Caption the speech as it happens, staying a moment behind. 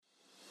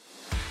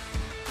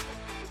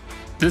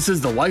This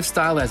is the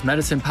Lifestyle as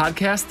Medicine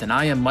podcast, and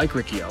I am Mike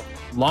Ricchio,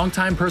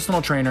 longtime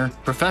personal trainer,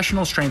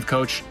 professional strength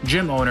coach,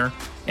 gym owner,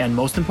 and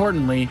most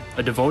importantly,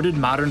 a devoted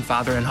modern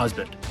father and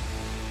husband.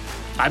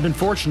 I've been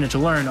fortunate to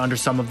learn under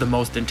some of the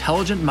most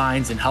intelligent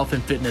minds in health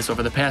and fitness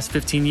over the past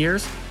 15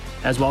 years,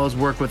 as well as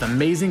work with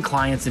amazing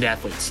clients and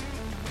athletes.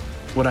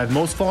 What I've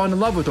most fallen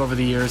in love with over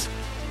the years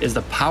is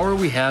the power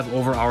we have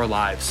over our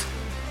lives,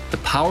 the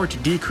power to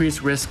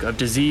decrease risk of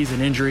disease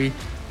and injury,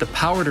 the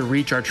power to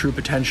reach our true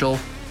potential,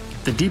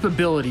 the deep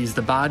abilities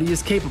the body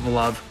is capable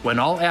of when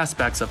all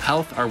aspects of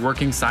health are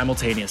working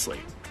simultaneously.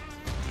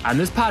 On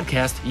this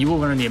podcast, you will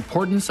learn the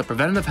importance of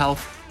preventative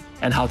health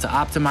and how to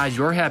optimize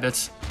your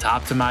habits to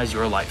optimize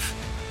your life.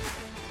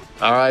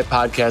 All right,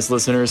 podcast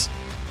listeners.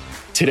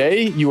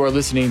 Today, you are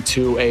listening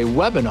to a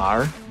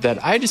webinar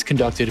that I just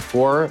conducted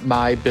for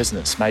my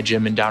business, my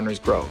gym in Downers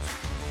Grove.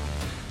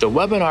 The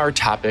webinar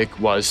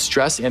topic was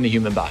stress and the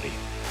human body.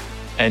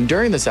 And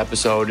during this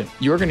episode,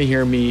 you're going to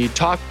hear me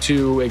talk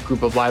to a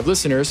group of live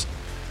listeners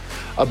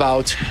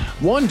about,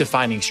 one,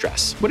 defining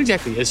stress. What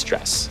exactly is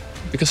stress?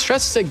 Because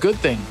stress is a good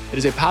thing. It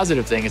is a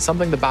positive thing. It's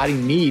something the body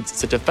needs.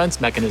 It's a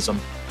defense mechanism.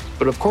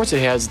 But of course,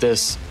 it has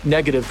this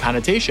negative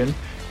connotation,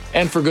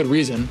 and for good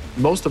reason.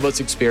 Most of us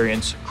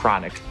experience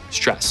chronic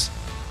stress.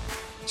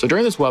 So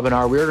during this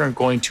webinar, we're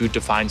going to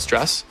define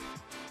stress.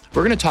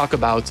 We're going to talk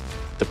about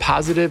the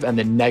positive and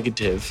the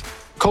negative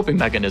coping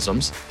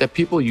mechanisms that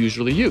people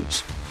usually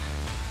use.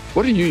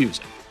 What are you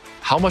using?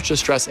 How much does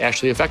stress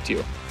actually affect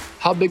you?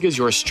 How big is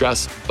your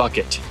stress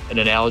bucket? An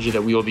analogy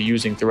that we will be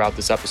using throughout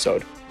this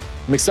episode.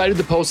 I'm excited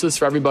to post this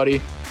for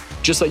everybody,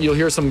 just that you'll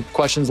hear some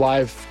questions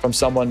live from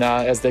someone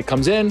as they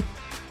comes in.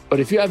 But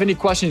if you have any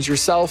questions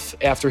yourself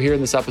after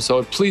hearing this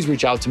episode, please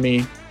reach out to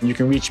me. You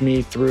can reach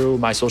me through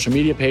my social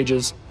media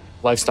pages,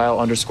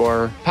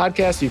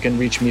 lifestyle_podcast. You can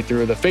reach me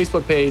through the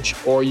Facebook page,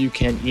 or you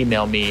can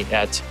email me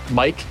at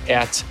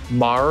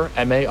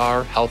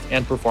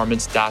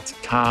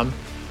mike@healthandperformance.com.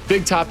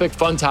 Big topic,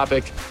 fun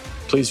topic.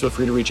 Please feel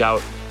free to reach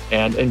out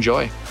and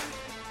enjoy.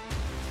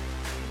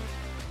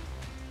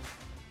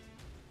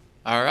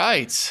 All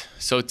right.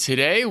 So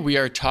today we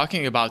are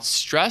talking about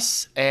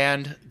stress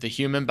and the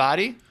human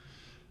body.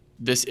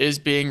 This is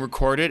being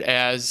recorded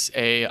as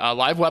a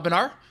live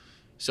webinar.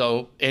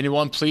 So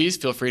anyone, please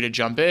feel free to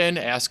jump in,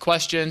 ask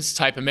questions,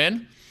 type them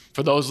in.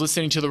 For those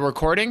listening to the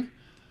recording,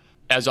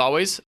 as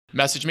always,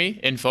 message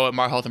me,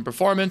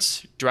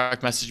 info@marhealthandperformance,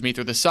 direct message me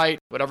through the site,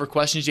 whatever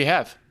questions you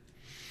have.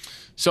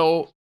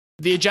 So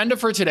the agenda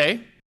for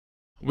today,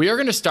 we are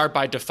going to start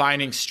by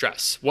defining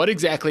stress. What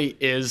exactly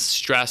is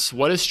stress?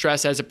 What is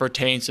stress as it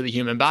pertains to the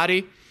human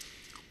body?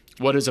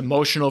 What is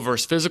emotional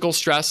versus physical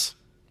stress?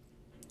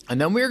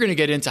 And then we're going to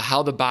get into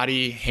how the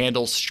body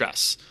handles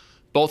stress,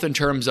 both in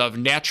terms of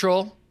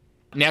natural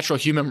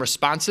human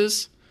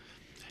responses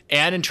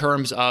and in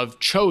terms of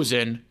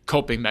chosen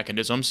coping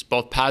mechanisms,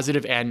 both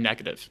positive and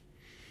negative.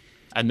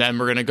 And then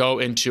we're going to go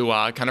into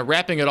kind of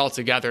wrapping it all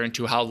together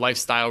into how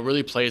lifestyle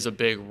really plays a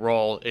big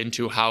role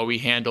into how we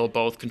handle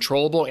both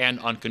controllable and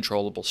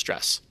uncontrollable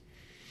stress.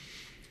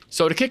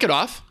 So to kick it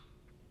off,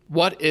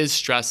 what is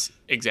stress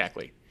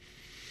exactly?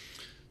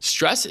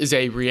 Stress is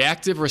a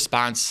reactive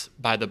response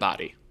by the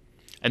body.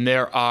 And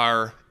there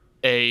are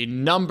a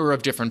number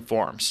of different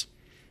forms.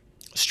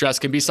 Stress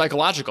can be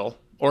psychological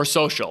or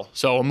social,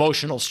 so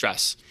emotional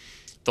stress,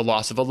 the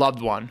loss of a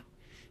loved one,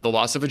 the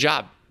loss of a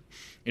job.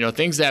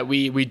 Things that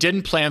we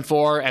didn't plan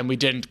for and we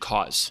didn't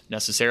cause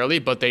necessarily,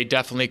 but they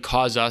definitely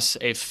cause us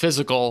a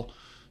physical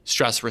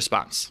stress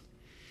response.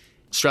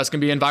 Stress can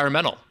be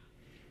environmental.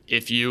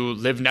 If you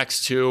live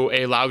next to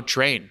a loud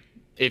train,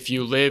 if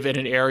you live in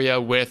an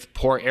area with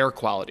poor air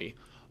quality,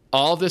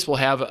 all of this will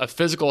have a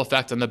physical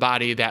effect on the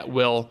body that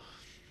will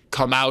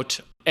come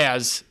out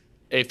as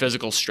a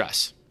physical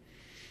stress.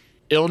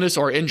 Illness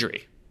or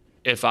injury.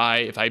 If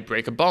I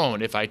break a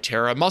bone, if I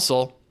tear a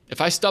muscle, if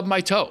I stub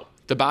my toe,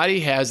 the body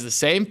has the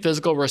same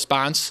physical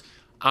response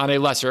on a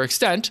lesser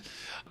extent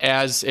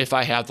as if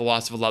I have the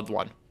loss of a loved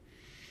one.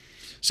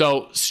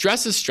 So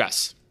stress is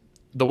stress.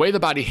 The way the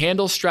body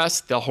handles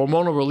stress, the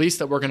hormonal release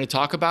that we're going to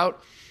talk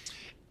about,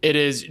 it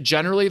is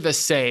generally the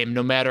same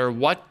no matter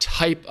what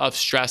type of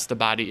stress the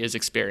body is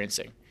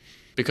experiencing.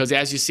 Because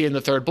as you see in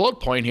the third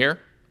bullet point here,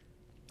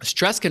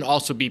 stress can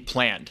also be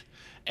planned,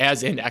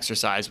 as in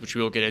exercise, which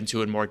we will get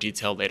into in more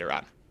detail later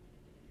on.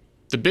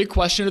 The big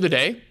question of the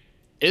day,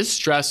 is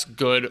stress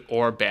good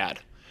or bad?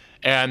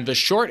 And the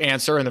short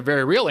answer and the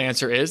very real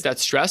answer is that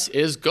stress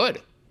is good.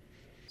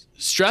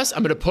 Stress,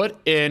 I'm going to put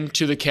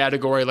into the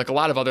category, like a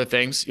lot of other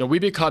things, we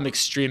become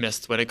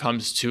extremists when it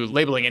comes to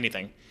labeling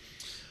anything.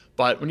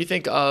 But when you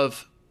think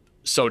of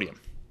sodium,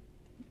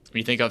 when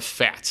you think of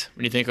fat,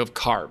 when you think of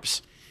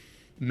carbs,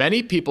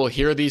 many people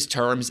hear these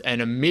terms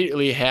and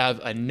immediately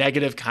have a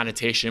negative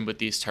connotation with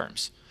these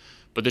terms.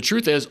 But the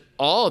truth is,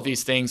 all of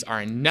these things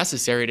are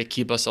necessary to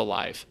keep us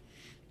alive.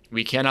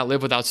 We cannot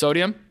live without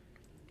sodium.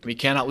 We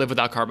cannot live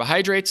without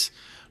carbohydrates.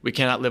 We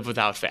cannot live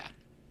without fat.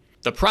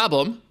 The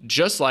problem,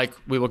 just like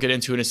we will get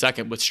into in a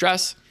second with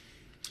stress,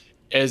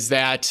 is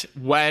that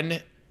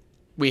when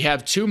we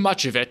have too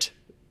much of it,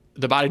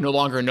 the body no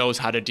longer knows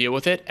how to deal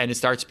with it, and it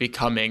starts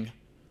becoming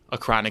a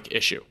chronic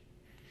issue.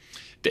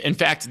 In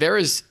fact, there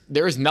is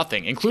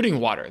nothing, including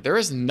water, there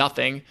is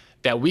nothing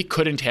that we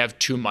couldn't have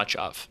too much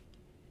of.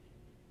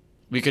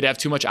 We could have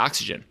too much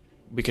oxygen.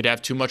 We could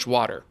have too much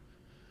water.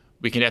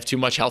 We can have too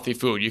much healthy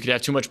food. You could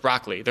have too much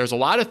broccoli. There's a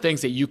lot of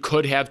things that you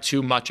could have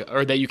too much,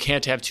 or that you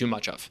can't have too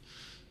much of.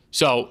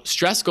 So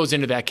stress goes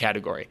into that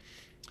category.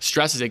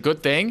 Stress is a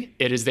good thing.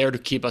 It is there to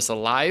keep us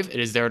alive. It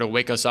is there to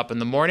wake us up in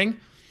the morning.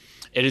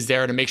 It is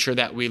there to make sure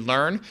that we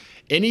learn.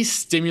 Any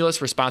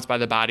stimulus response by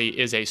the body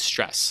is a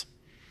stress.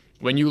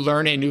 When you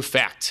learn a new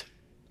fact,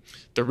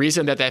 the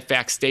reason that that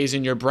fact stays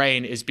in your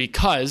brain is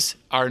because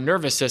our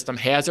nervous system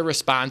has a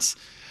response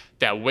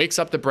that wakes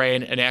up the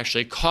brain and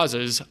actually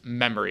causes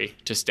memory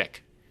to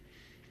stick,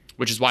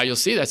 which is why you'll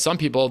see that some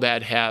people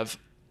that have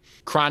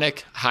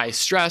chronic high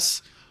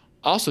stress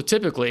also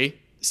typically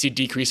see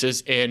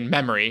decreases in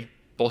memory,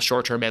 both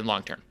short-term and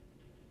long-term.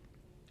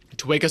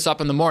 To wake us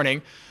up in the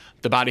morning,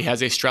 the body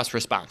has a stress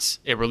response.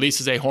 It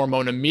releases a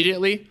hormone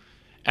immediately,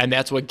 and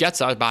that's what gets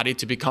our body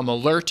to become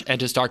alert and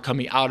to start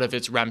coming out of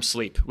its REM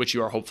sleep, which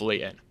you are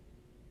hopefully in.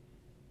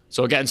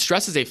 So again,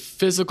 stress is a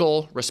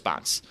physical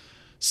response.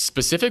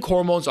 Specific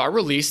hormones are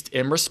released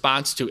in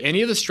response to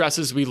any of the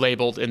stresses we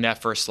labeled in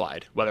that first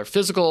slide, whether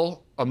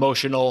physical,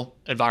 emotional,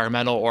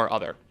 environmental, or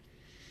other.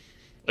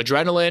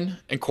 Adrenaline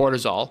and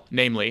cortisol,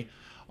 namely,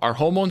 are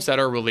hormones that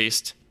are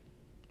released,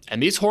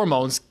 and these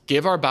hormones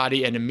give our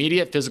body an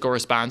immediate physical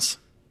response.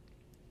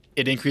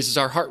 It increases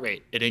our heart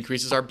rate, it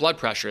increases our blood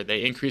pressure,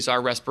 they increase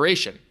our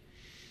respiration.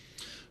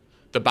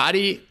 The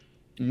body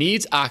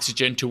needs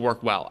oxygen to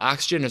work well.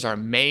 Oxygen is our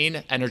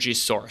main energy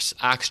source.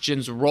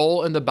 Oxygen's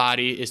role in the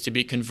body is to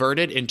be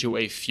converted into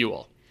a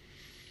fuel.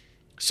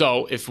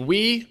 So if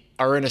we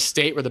are in a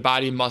state where the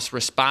body must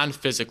respond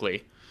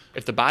physically,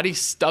 if the body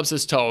stubs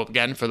its toe,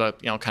 again, for the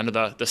kind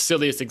of the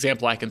silliest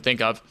example I can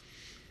think of,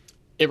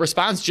 it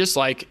responds just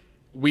like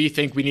we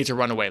think we need to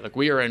run away. Like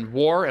we are in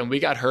war and we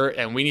got hurt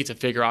and we need to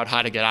figure out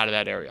how to get out of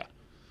that area.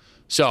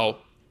 So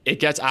it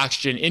gets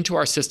oxygen into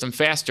our system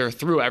faster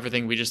through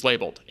everything we just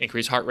labeled: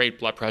 increased heart rate,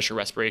 blood pressure,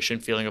 respiration,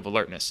 feeling of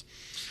alertness.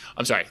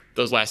 I'm sorry,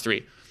 those last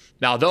three.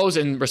 Now those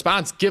in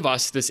response give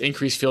us this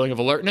increased feeling of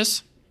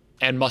alertness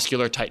and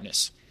muscular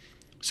tightness.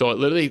 So it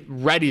literally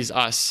readies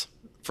us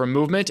for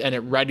movement and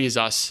it readies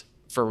us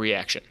for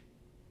reaction.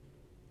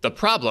 The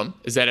problem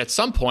is that at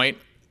some point,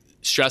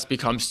 stress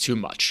becomes too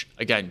much.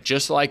 Again,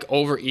 just like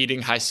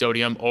overeating high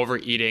sodium,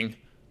 overeating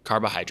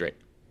carbohydrate.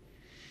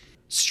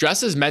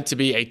 Stress is meant to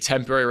be a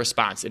temporary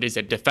response. It is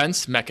a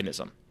defense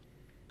mechanism.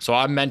 So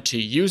I'm meant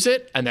to use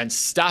it and then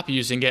stop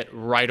using it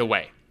right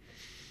away.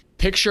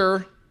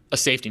 Picture a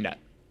safety net.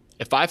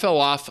 If I fell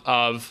off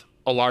of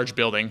a large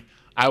building,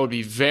 I would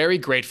be very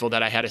grateful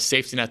that I had a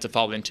safety net to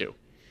fall into.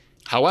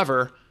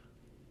 However,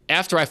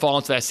 after I fall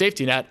into that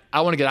safety net,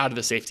 I want to get out of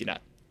the safety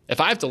net. If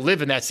I have to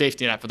live in that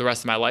safety net for the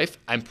rest of my life,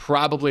 I'm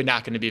probably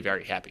not going to be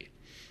very happy.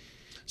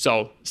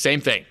 So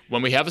same thing.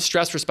 When we have a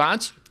stress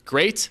response,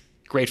 great,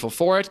 grateful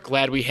for it,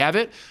 glad we have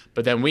it,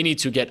 but then we need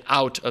to get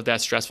out of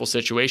that stressful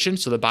situation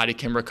so the body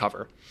can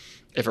recover.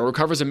 If it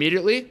recovers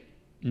immediately,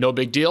 no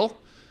big deal.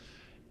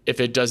 If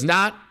it does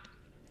not,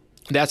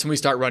 that's when we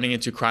start running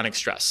into chronic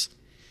stress.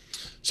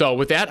 So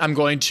with that, I'm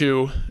going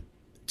to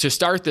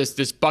start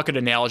this bucket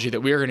analogy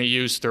that we're going to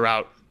use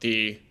throughout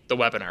the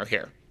webinar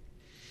here.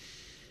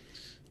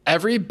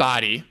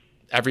 Everybody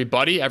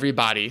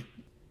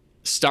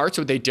starts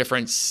with a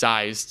different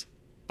sized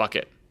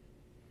bucket.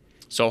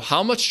 So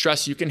how much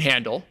stress you can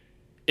handle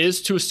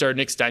is to a certain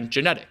extent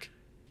genetic.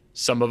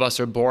 Some of us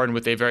are born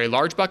with a very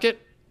large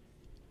bucket,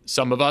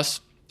 some of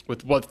us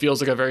with what feels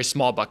like a very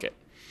small bucket.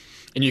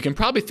 And you can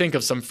probably think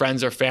of some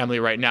friends or family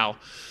right now.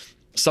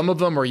 Some of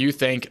them where you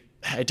think,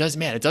 it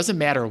doesn't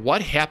matter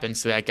what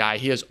happens to that guy.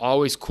 He is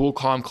always cool,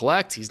 calm,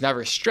 collect. He's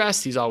never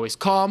stressed. He's always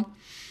calm.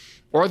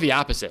 Or the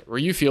opposite, where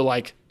you feel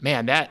like,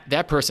 man,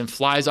 that person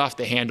flies off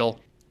the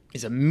handle,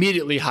 is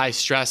immediately high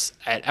stress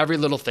at every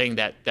little thing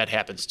that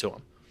happens to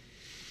him.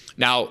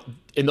 Now,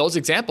 in those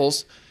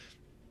examples,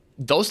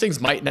 those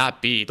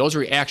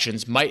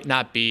reactions might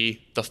not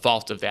be the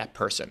fault of that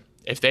person.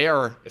 If they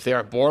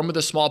are born with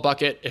a small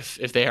bucket,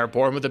 if they are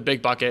born with a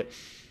big bucket,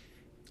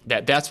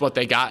 that's what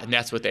they got and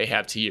that's what they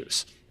have to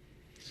use.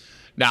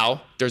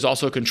 Now, there's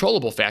also a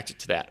controllable factor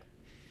to that.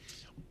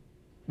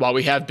 While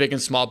we have big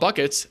and small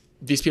buckets,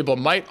 these people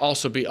might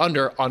also be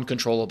under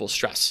uncontrollable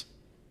stress,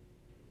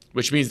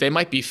 which means they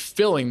might be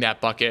filling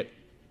that bucket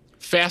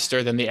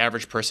faster than the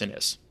average person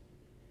is.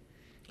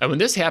 And when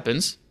this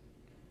happens,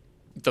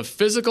 the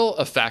physical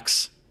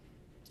effects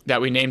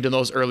that we named in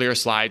those earlier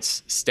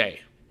slides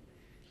stay.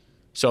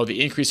 So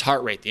the increased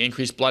heart rate, the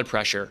increased blood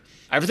pressure,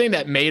 everything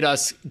that made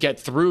us get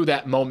through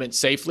that moment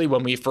safely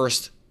when we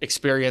first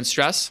experienced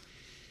stress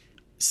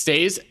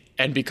stays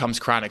and becomes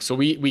chronic. So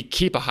we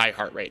keep a high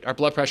heart rate. Our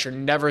blood pressure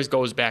never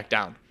goes back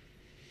down.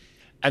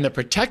 And the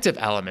protective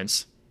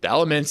elements, the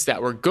elements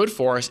that were good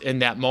for us in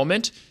that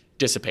moment,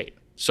 dissipate.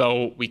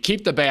 So we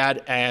keep the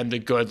bad and the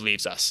good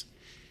leaves us.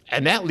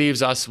 And that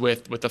leaves us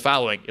with the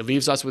following. It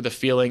leaves us with a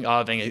feeling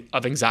of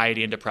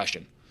anxiety and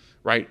depression,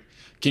 right?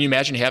 Can you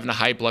imagine having a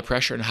high blood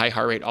pressure and high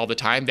heart rate all the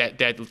time? That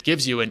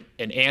gives you an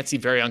antsy,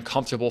 very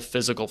uncomfortable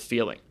physical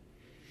feeling.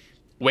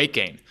 Weight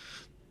gain.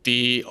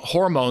 The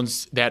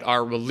hormones that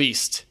are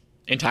released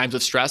in times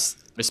of stress,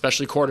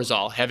 especially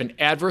cortisol, have an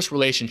adverse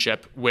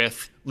relationship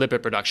with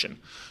lipid production,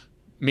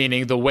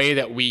 meaning the way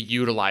that we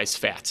utilize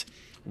fat.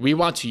 We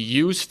want to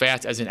use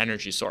fat as an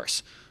energy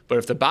source. But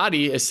if the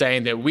body is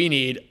saying that we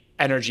need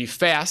energy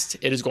fast,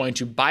 it is going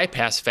to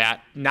bypass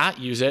fat, not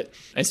use it,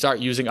 and start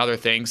using other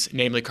things,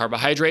 namely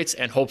carbohydrates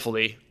and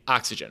hopefully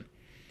oxygen.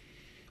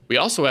 We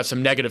also have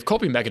some negative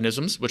coping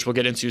mechanisms, which we'll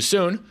get into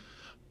soon,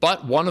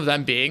 but one of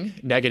them being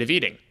negative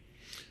eating.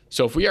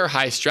 So if we are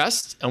high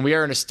stressed and we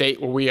are in a state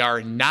where we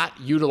are not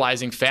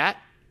utilizing fat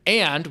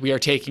and we are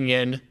taking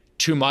in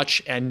too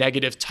much and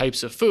negative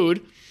types of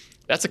food,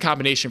 that's a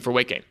combination for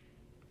weight gain.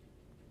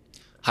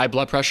 High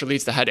blood pressure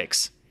leads to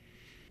headaches.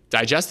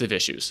 Digestive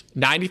issues.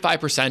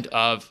 95%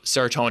 of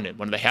serotonin,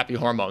 one of the happy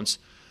hormones,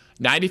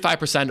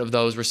 95% of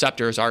those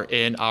receptors are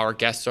in our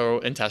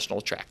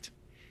gastrointestinal tract.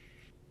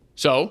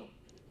 So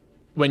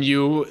when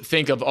you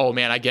think of, oh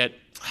man,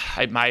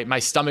 my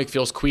stomach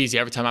feels queasy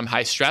every time I'm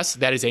high stress,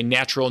 that is a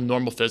natural,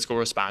 normal physical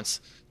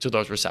response to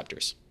those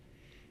receptors.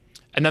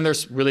 And then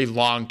there's really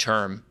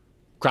long-term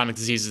chronic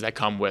diseases that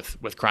come with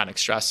chronic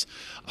stress,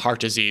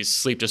 heart disease,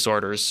 sleep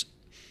disorders,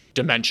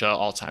 dementia,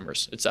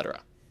 Alzheimer's, etc.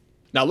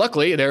 Now,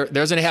 luckily,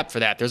 there's an app for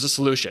that. There's a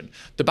solution.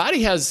 The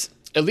body has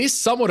at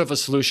least somewhat of a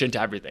solution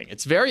to everything.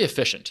 It's very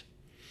efficient.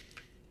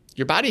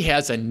 Your body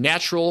has a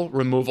natural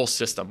removal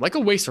system, like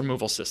a waste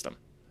removal system.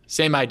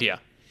 Same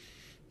idea.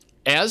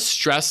 As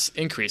stress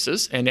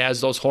increases and as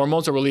those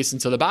hormones are released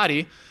into the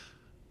body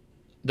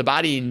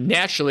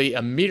naturally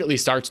immediately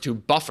starts to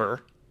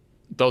buffer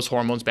those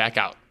hormones back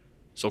out.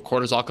 So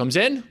cortisol comes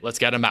in, let's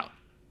get them out.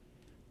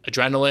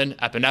 Adrenaline,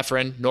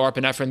 epinephrine,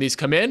 norepinephrine, these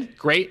come in,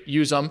 great,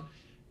 use them,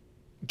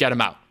 get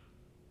them out.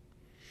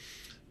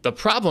 The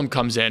problem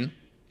comes in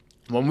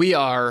when we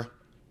are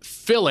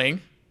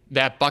filling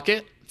that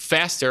bucket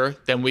faster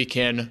than we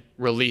can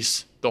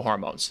release the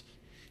hormones.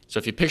 So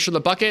if you picture the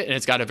bucket and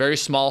it's got a very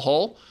small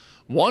hole,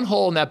 one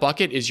hole in that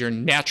bucket is your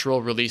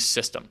natural release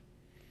system.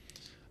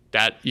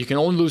 That you can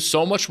only lose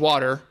so much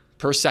water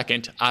per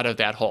second out of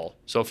that hole.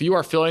 So if you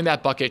are filling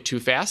that bucket too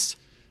fast,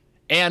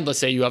 and let's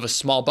say you have a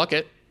small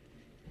bucket,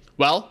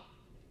 well,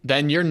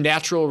 then your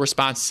natural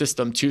response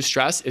system to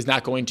stress is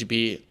not going to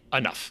be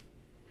enough.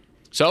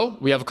 So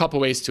we have a couple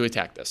ways to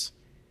attack this.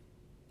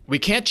 We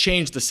can't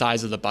change the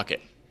size of the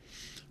bucket,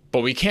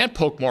 but we can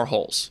poke more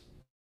holes.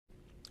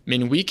 I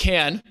mean, we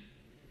can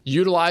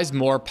utilize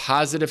more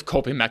positive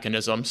coping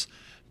mechanisms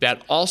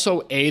that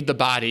also aid the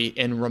body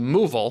in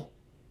removal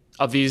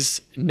of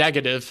these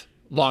negative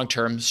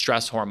long-term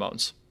stress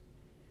hormones.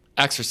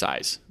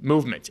 Exercise,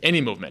 movement,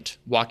 any movement,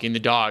 walking the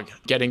dog,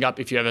 getting up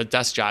if you have a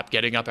desk job,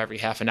 getting up every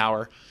half an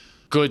hour,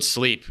 good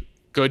sleep,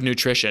 good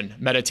nutrition,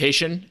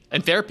 meditation,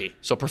 and therapy.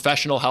 So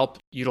professional help,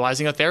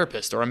 utilizing a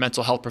therapist or a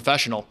mental health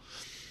professional.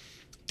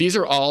 These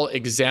are all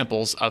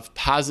examples of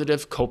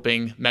positive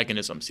coping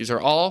mechanisms. These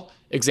are all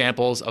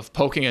examples of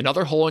poking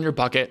another hole in your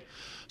bucket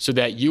so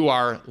that you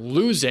are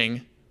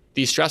losing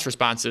these stress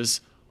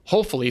responses,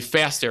 hopefully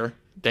faster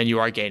than you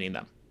are gaining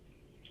them.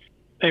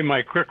 Hey,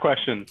 Mike, quick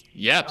question.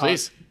 Yeah,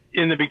 please.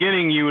 In the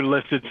beginning, you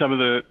listed some of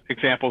the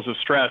examples of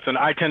stress, and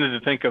I tended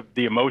to think of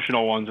the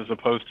emotional ones as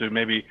opposed to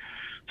maybe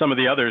some of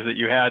the others that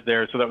you had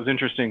there. So that was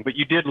interesting. But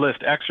you did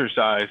list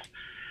exercise,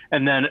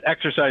 and then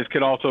exercise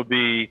could also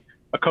be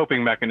a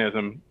coping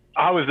mechanism.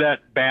 How is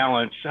that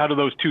balanced? How do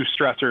those two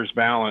stressors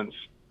balance?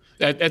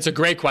 That's a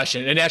great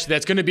question. And actually,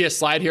 that's going to be a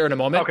slide here in a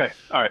moment. Okay,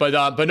 all right.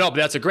 But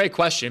that's a great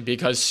question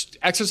because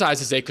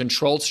exercise is a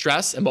controlled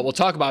stress. And what we'll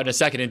talk about in a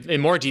second in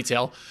more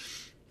detail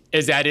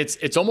is that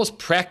it's almost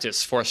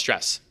practice for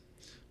stress.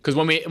 Because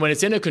when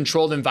it's in a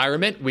controlled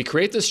environment, we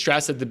create the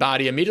stress that the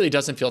body immediately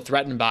doesn't feel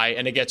threatened by,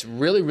 and it gets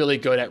really, really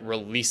good at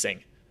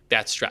releasing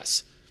that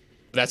stress.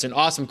 That's an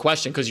awesome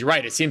question because you're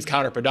right, it seems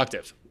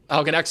counterproductive.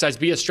 How can exercise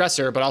be a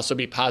stressor but also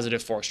be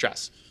positive for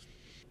stress?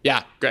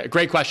 Yeah,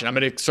 great question. I'm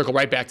going to circle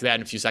right back to that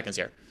in a few seconds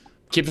here.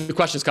 Keep the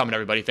questions coming,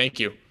 everybody. Thank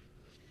you.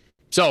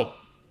 So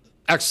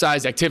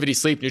exercise, activity,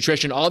 sleep,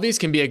 nutrition, all these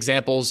can be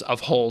examples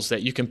of holes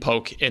that you can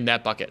poke in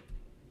that bucket.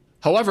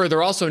 However, there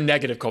are also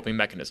negative coping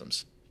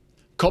mechanisms.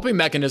 Coping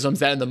mechanisms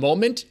that in the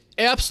moment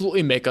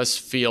absolutely make us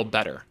feel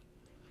better.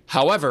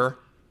 However,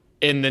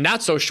 in the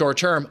not so short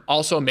term,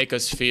 also make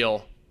us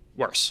feel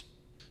worse.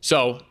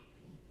 So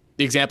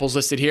the examples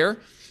listed here,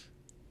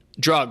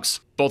 drugs,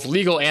 both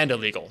legal and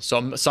illegal.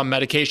 So some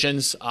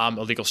medications,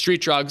 illegal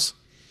street drugs,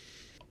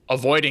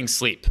 avoiding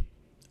sleep,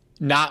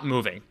 not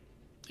moving,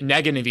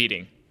 negative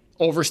eating,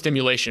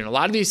 overstimulation. A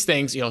lot of these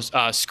things,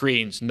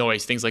 screens,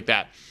 noise, things like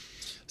that.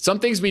 Some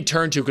things we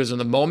turn to because in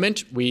the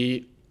moment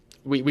we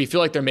feel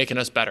like they're making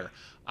us better.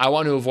 I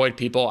want to avoid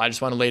people. I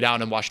just want to lay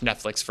down and watch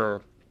Netflix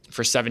for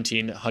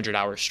 1,700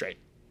 hours straight.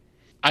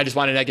 I just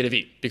want to negative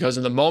eat because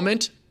in the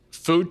moment,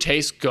 food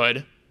tastes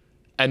good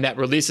and that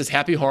releases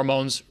happy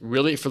hormones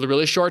really for the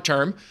really short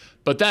term.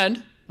 But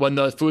then when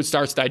the food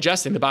starts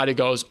digesting, the body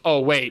goes, oh,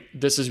 wait,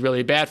 this is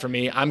really bad for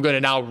me. I'm going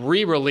to now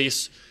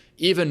re-release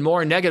even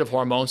more negative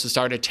hormones to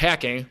start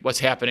attacking what's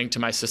happening to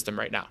my system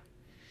right now.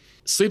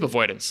 Sleep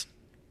avoidance.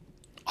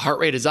 Heart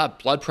rate is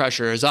up, blood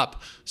pressure is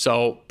up.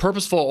 So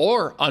purposeful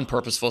or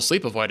unpurposeful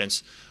sleep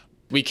avoidance,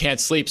 we can't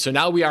sleep. So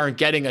now we aren't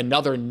getting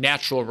another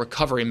natural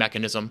recovery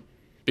mechanism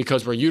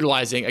because we're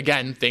utilizing,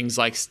 again, things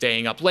like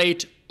staying up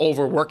late,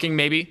 overworking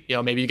maybe.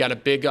 Maybe you got a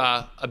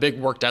big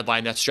work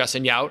deadline that's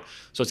stressing you out.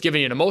 So it's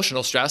giving you an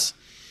emotional stress.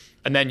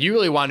 And then you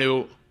really want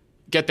to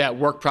get that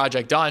work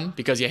project done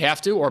because you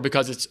have to, or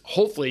because it's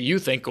hopefully you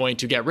think going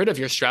to get rid of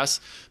your stress.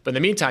 But in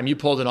the meantime, you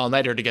pulled an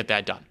all-nighter to get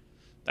that done.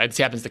 This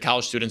happens to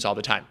college students all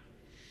the time.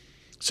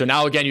 So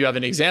now again, you have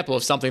an example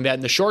of something that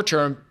in the short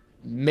term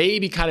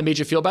maybe kind of made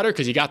you feel better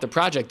because you got the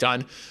project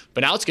done,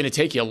 but now it's going to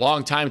take you a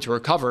long time to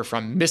recover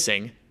from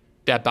missing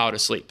that bout of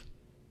sleep.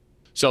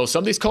 So some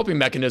of these coping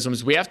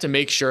mechanisms, we have to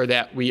make sure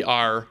that we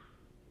are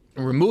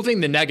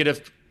removing the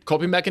negative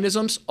coping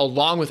mechanisms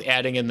along with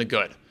adding in the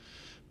good.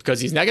 Because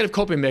these negative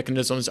coping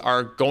mechanisms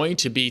are going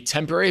to be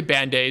temporary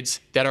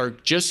band-aids that are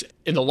just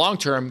in the long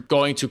term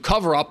going to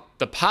cover up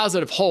the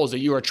positive holes that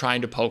you are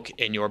trying to poke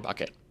in your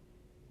bucket.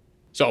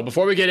 So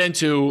before we get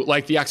into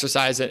like the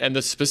exercise and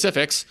the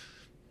specifics,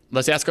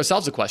 let's ask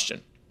ourselves a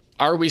question.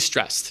 Are we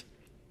stressed?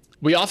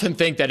 We often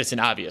think that it's an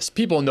obvious.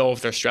 People know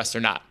if they're stressed or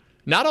not.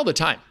 Not all the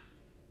time.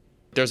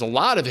 There's a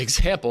lot of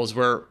examples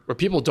where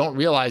people don't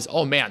realize,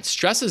 oh man,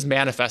 stress is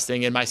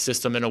manifesting in my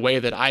system in a way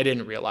that I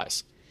didn't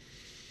realize.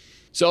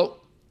 So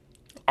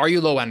are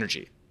you low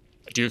energy?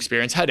 Do you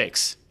experience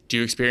headaches? Do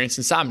you experience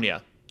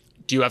insomnia?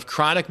 Do you have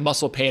chronic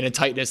muscle pain and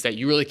tightness that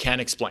you really can't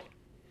explain?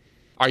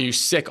 Are you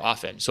sick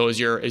often? So is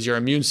your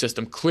immune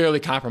system clearly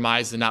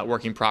compromised and not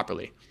working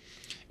properly?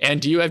 And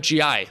do you have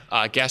GI,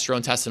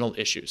 gastrointestinal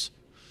issues?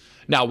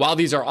 Now, while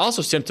these are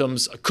also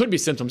symptoms, could be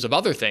symptoms of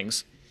other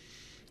things,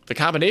 the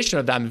combination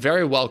of them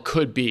very well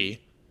could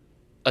be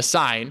a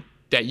sign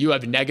that you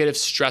have negative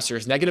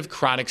stressors, negative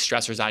chronic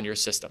stressors on your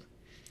system.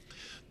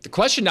 The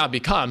question now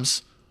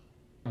becomes,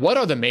 what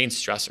are the main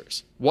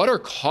stressors? What are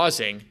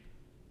causing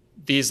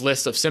these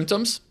lists of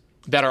symptoms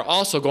that are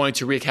also going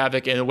to wreak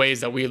havoc in the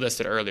ways that we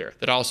listed earlier,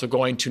 that are also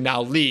going to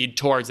now lead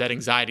towards that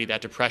anxiety,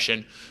 that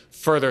depression,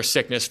 further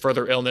sickness,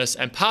 further illness,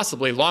 and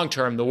possibly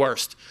long-term, the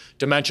worst,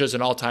 dementias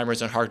and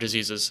Alzheimer's and heart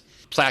diseases,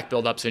 plaque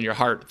buildups in your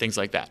heart, things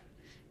like that.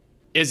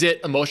 Is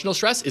it emotional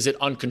stress? Is it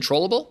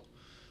uncontrollable?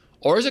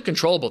 Or is it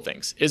controllable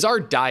things? Is our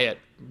diet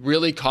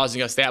really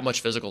causing us that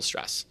much physical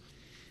stress?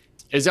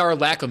 Is our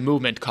lack of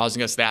movement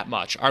causing us that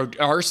much? Are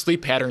our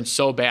sleep patterns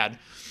so bad?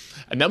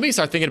 And then we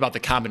start thinking about the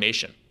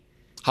combination,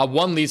 how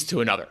one leads to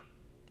another.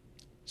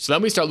 So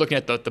then we start looking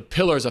at the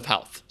pillars of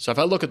health. So if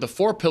I look at the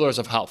 4 pillars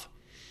of health,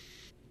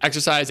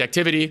 exercise,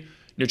 activity,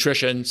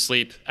 nutrition,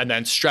 sleep, and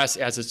then stress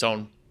as its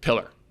own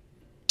pillar.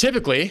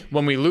 Typically,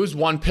 when we lose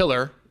one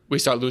pillar, we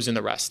start losing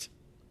the rest.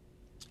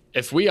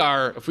 If we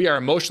are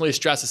emotionally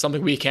stressed at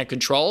something we can't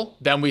control,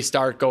 then we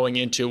start going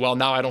into, well,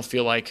 now I don't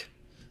feel like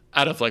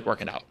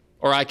working out,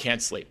 or I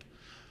can't sleep.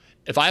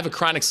 If I have a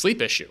chronic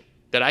sleep issue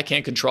that I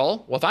can't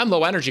control, well, if I'm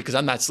low energy because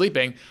I'm not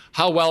sleeping,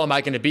 how well am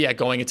I going to be at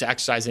going into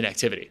exercise and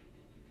activity?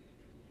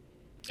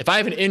 If I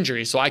have an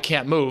injury so I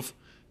can't move,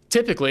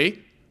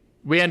 typically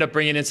we end up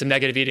bringing in some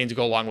negative eating to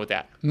go along with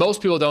that.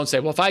 Most people don't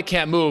say, well, if I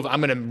can't move, I'm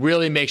going to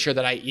really make sure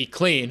that I eat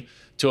clean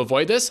to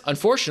avoid this.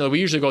 Unfortunately, we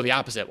usually go the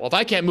opposite. Well, if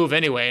I can't move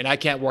anyway and I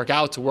can't work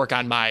out to work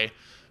on my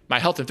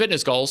health and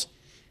fitness goals,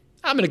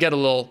 I'm going to get a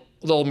little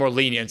more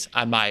lenient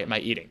on my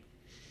eating.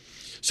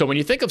 So when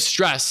you think of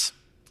stress,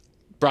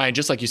 Brian,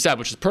 just like you said,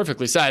 which is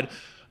perfectly said,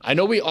 I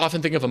know we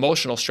often think of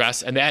emotional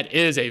stress, and that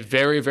is a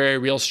very, very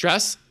real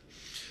stress.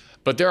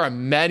 But there are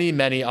many,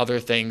 many other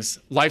things,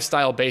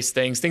 lifestyle-based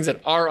things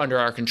that are under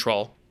our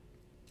control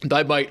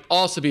that might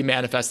also be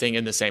manifesting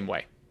in the same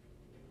way.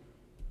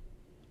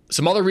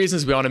 Some other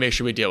reasons we want to make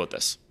sure we deal with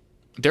this.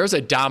 There's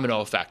a domino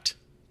effect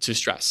to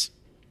stress.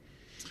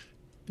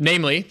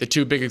 Namely, the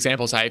 2 big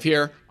examples I have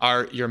here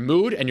are your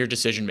mood and your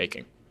decision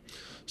making.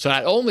 So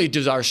not only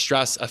does our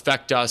stress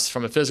affect us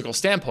from a physical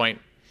standpoint,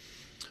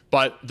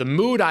 but the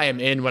mood I am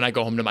in when I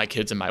go home to my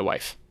kids and my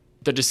wife,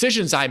 the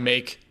decisions I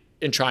make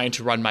in trying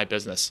to run my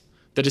business,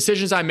 the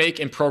decisions I make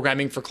in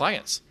programming for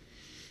clients,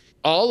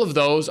 all of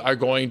those are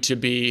going to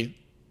be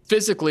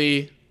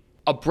physically,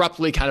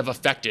 abruptly kind of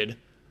affected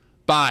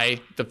by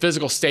the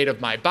physical state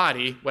of my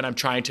body when I'm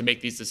trying to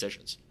make these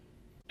decisions.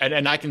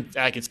 And I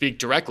can speak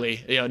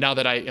directly, now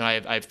that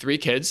I have 3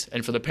 kids,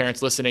 and for the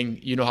parents listening,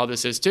 you know how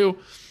this is too.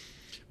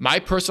 My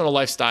personal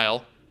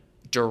lifestyle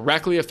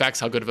directly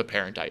affects how good of a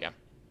parent I am.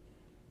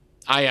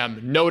 I am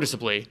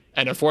noticeably,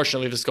 and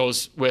unfortunately this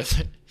goes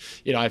with,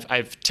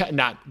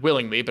 not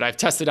willingly, but I've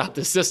tested out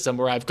this system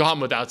where I've gone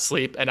without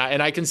sleep, and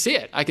I can see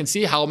it. I can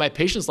see how my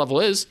patience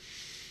level is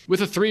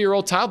with a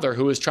 3-year-old toddler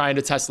who is trying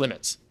to test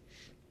limits,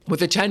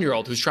 with a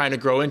 10-year-old who's trying to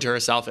grow into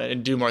herself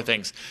and do more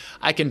things.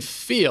 I can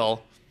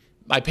feel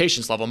my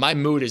patience level. My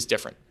mood is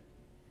different.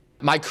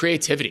 my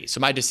creativity, so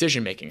my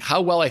decision making,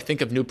 how well I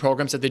think of new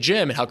programs at the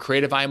gym and how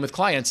creative I am with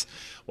clients.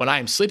 When I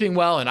am sleeping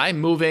well and I'm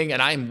moving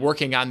and I'm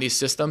working on these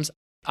systems,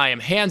 I am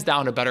hands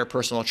down a better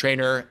personal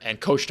trainer and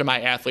coach to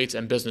my athletes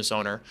and business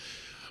owner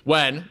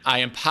when I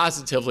am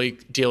positively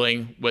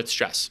dealing with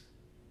stress.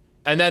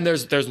 And then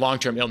there's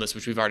long-term illness,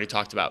 which we've already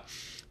talked about.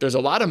 There's a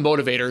lot of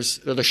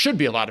motivators, there should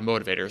be a lot of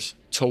motivators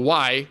to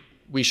why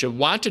we should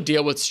want to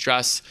deal with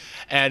stress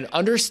and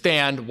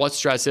understand what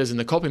stress is and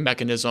the coping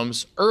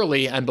mechanisms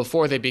early and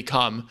before they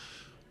become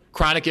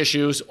chronic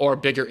issues or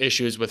bigger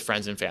issues with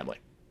friends and family.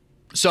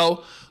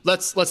 So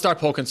let's start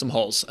poking some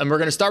holes. And we're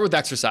going to start with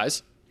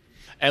exercise.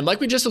 And like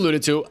we just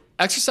alluded to,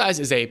 exercise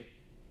is a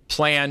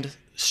planned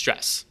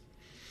stress.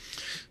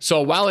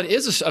 So while it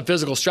is a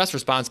physical stress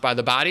response by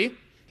the body,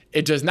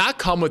 it does not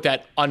come with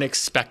that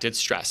unexpected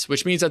stress,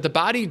 which means that the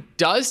body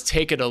does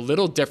take it a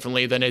little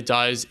differently than it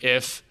does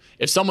if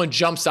someone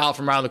jumps out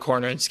from around the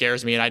corner and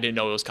scares me and I didn't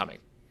know it was coming.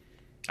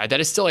 All right, that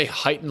is still a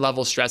heightened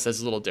level of stress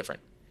that's a little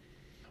different.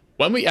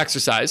 When we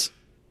exercise,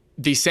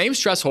 the same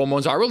stress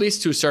hormones are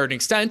released to a certain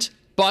extent,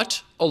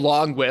 but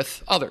along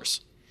with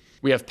others.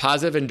 We have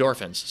positive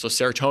endorphins, so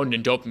serotonin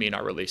and dopamine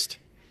are released.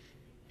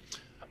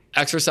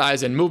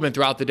 Exercise and movement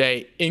throughout the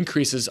day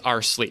increases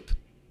our sleep.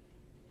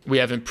 We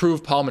have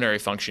improved pulmonary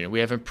function. We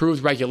have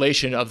improved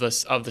regulation of the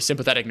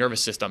sympathetic nervous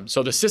system.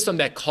 So the system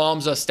that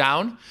calms us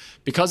down,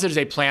 because it is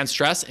a planned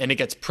stress and it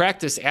gets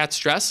practice at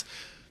stress,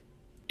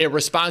 it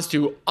responds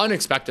to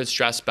unexpected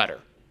stress better.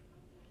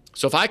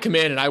 So if I come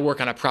in and I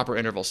work on a proper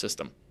interval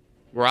system,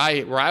 where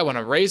I want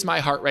to raise my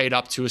heart rate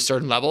up to a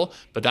certain level,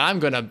 but then I'm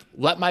going to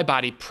let my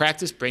body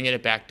practice bringing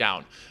it back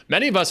down.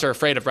 Many of us are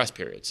afraid of rest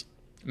periods.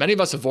 Many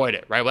of us avoid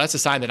it, right? Well, that's a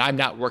sign that I'm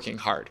not working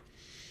hard.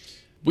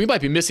 We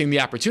might be missing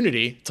the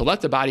opportunity to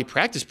let the body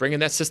practice bringing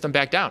that system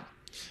back down.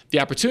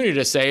 The opportunity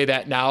to say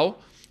that now,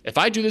 if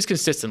I do this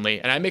consistently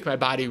and I make my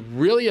body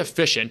really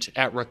efficient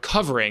at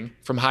recovering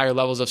from higher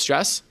levels of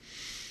stress,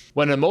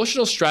 when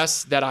emotional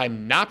stress that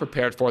I'm not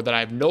prepared for, that I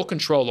have no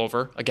control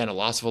over, again, a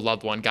loss of a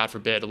loved one, God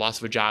forbid, a loss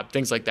of a job,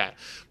 things like that.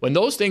 When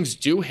those things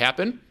do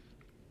happen,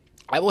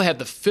 I will have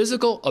the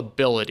physical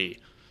ability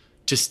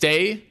to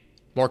stay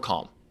more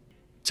calm,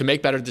 to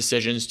make better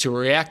decisions, to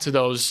react to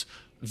those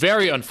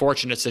very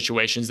unfortunate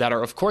situations that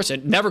are, of course,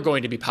 never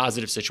going to be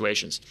positive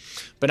situations.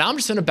 But now I'm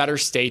just in a better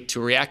state to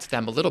react to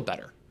them a little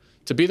better,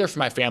 to be there for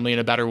my family in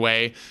a better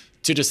way,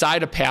 to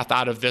decide a path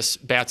out of this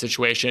bad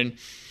situation,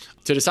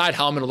 to decide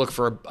how I'm going to look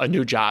for a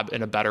new job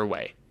in a better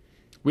way.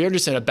 We are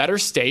just in a better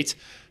state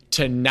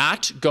to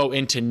not go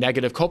into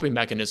negative coping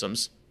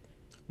mechanisms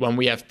when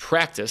we have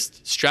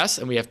practiced stress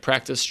and we have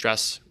practiced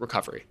stress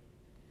recovery.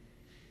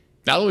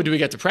 Not only do we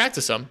get to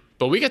practice them,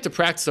 but we get to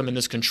practice them in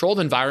this controlled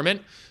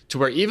environment to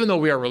where even though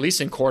we are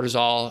releasing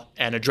cortisol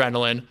and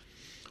adrenaline,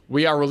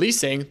 we are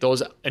releasing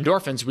those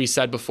endorphins we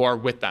said before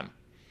with them.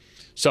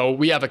 So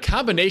we have a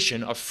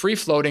combination of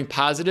free-floating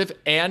positive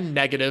and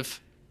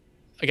negative,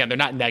 again, they're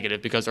not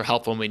negative because they're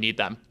helpful when we need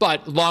them,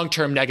 but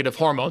long-term negative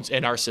hormones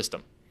in our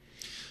system.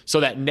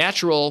 So that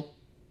natural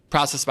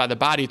process by the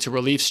body to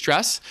relieve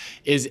stress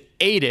is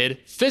aided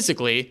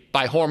physically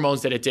by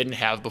hormones that it didn't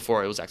have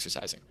before it was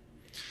exercising.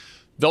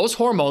 Those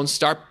hormones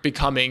start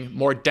becoming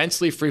more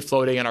densely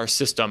free-floating in our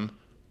system,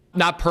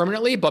 not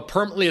permanently, but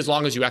permanently as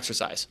long as you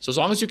exercise. So as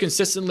long as you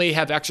consistently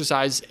have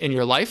exercise in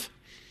your life,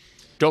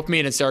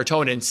 dopamine and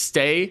serotonin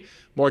stay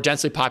more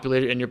densely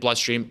populated in your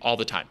bloodstream all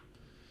the time,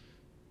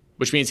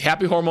 which means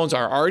happy hormones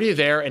are already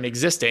there and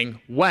existing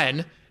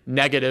when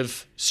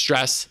negative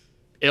stress,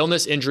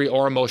 illness, injury,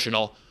 or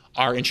emotional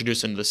are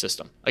introduced into the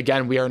system.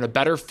 Again, we are in a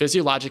better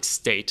physiologic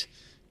state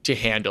to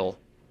handle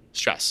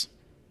stress.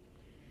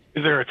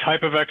 Is there a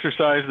type of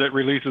exercise that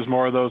releases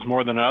more of those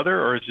more than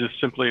another, or is it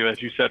just simply,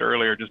 as you said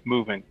earlier, just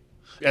moving?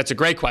 That's a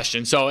great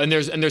question. So, and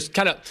there's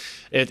kind of,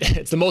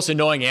 it's the most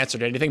annoying answer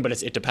to anything, but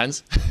it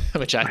depends,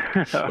 which I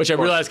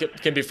realize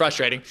can be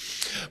frustrating.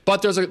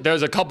 But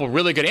there's a couple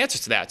really good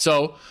answers to that.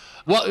 So,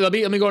 well, let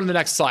me go to the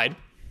next slide,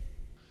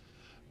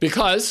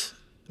 because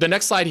the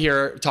next slide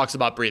here talks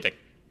about breathing.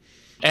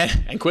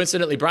 And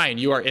coincidentally, Brian,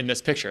 you are in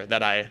this picture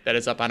that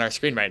is up on our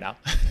screen right now.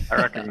 I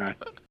recognize.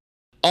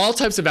 All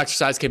types of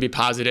exercise can be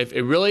positive.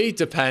 It really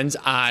depends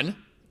on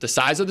the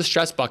size of the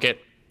stress bucket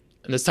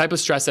and the type of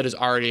stress that is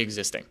already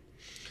existing.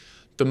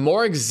 The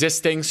more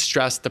existing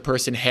stress the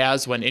person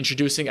has when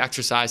introducing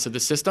exercise to the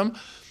system,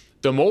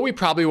 the more we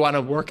probably want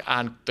to work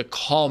on the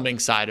calming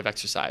side of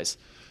exercise.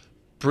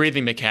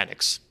 Breathing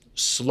mechanics,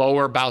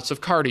 slower bouts of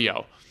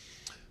cardio,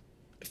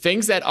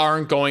 things that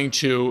aren't going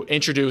to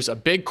introduce a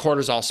big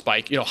cortisol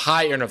spike,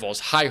 high intervals,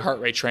 high heart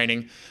rate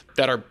training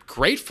that are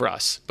great for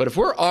us. But if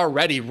we're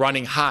already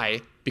running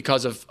high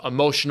because of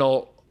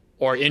emotional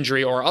or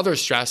injury or other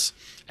stress,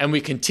 and we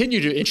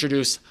continue to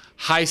introduce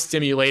high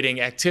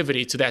stimulating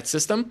activity to that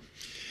system,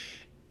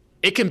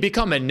 it can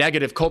become a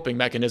negative coping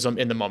mechanism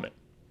in the moment.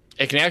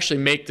 It can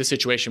actually make the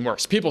situation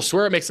worse. People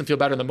swear it makes them feel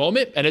better in the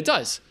moment, and it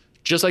does,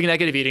 just like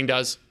negative eating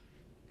does.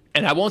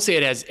 And I won't say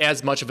it has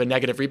as much of a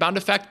negative rebound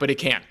effect, but it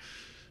can.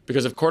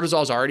 Because if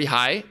cortisol is already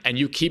high and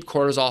you keep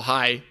cortisol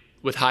high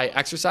with high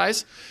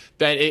exercise,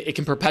 then it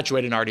can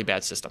perpetuate an already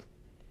bad system.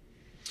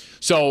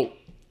 So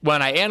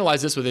when I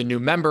analyze this with a new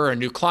member, a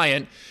new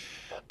client,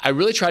 I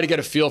really try to get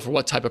a feel for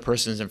what type of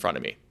person is in front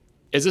of me.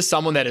 Is this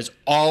someone that is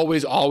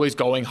always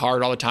going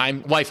hard all the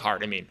time? Life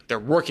hard, I mean. They're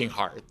working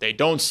hard. They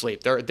don't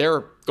sleep.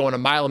 They're going a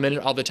mile a minute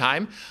all the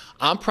time.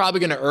 I'm probably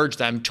going to urge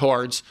them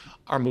towards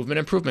our movement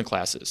improvement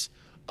classes.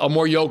 A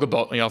more yoga,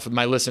 for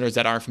my listeners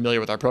that aren't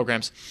familiar with our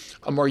programs,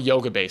 a more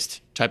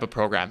yoga-based type of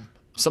program.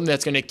 Something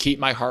that's going to keep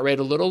my heart rate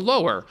a little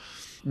lower,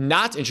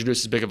 not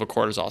introduce as big of a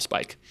cortisol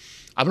spike.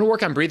 I'm going to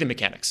work on breathing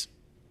mechanics.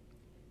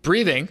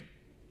 Breathing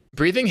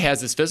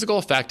has this physical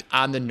effect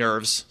on the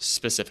nerves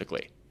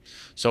specifically.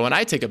 So when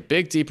I take a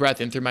big deep breath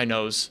in through my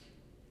nose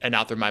and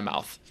out through my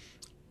mouth,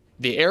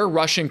 the air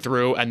rushing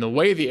through and the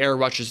way the air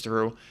rushes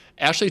through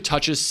actually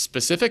touches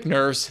specific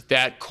nerves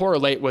that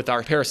correlate with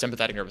our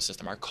parasympathetic nervous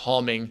system, our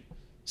calming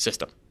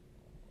system.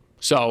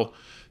 So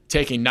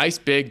taking nice,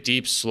 big,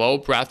 deep, slow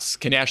breaths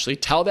can actually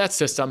tell that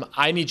system,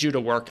 I need you to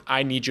work,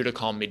 I need you to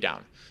calm me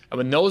down. And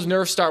when those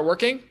nerves start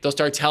working, they'll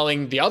start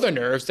telling the other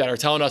nerves that are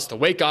telling us to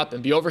wake up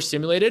and be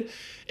overstimulated.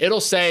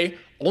 It'll say,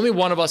 only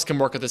one of us can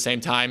work at the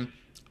same time.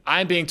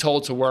 I'm being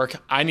told to work.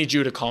 I need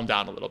you to calm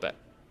down a little bit.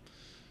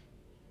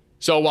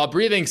 So while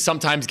breathing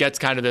sometimes gets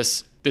kind of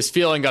this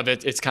feeling of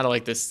it's kind of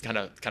like this kind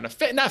of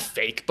not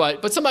fake,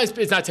 but sometimes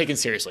it's not taken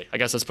seriously. I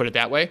guess let's put it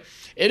that way.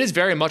 It is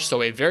very much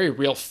so a very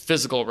real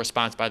physical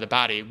response by the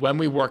body when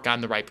we work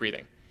on the right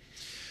breathing.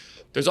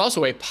 There's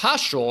also a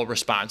postural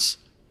response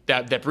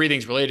that breathing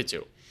is related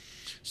to.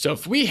 So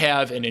if we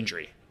have an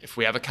injury, if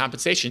we have a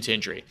compensation to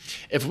injury,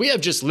 if we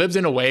have just lived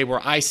in a way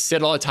where I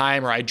sit all the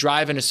time, or I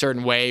drive in a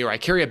certain way, or I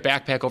carry a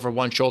backpack over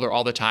one shoulder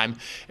all the time,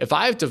 if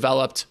I've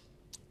developed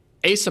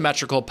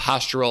asymmetrical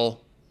postural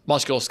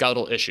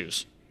musculoskeletal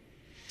issues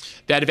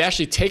that have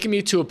actually taken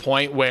me to a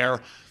point where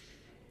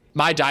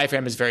my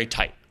diaphragm is very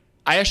tight,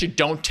 I actually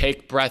don't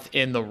take breath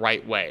in the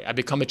right way. I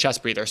become a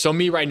chest breather. So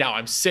me right now,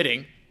 I'm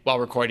sitting while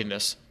recording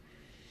this.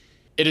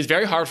 It is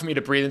very hard for me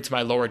to breathe into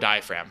my lower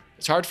diaphragm.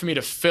 It's hard for me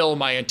to fill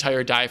my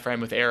entire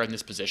diaphragm with air in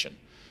this position.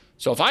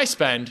 So if I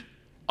spend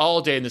all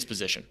day in this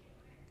position,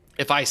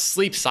 if I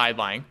sleep side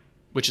lying,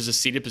 which is a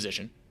seated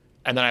position,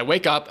 and then I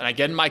wake up and I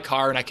get in my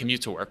car and I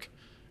commute to work,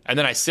 and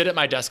then I sit at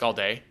my desk all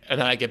day,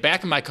 and then I get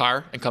back in my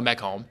car and come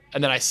back home,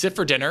 and then I sit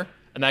for dinner,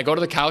 and then I go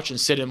to the couch and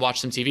sit and watch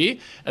some TV,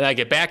 and then I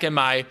get back in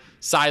my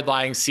side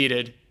lying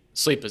seated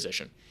sleep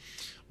position.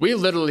 We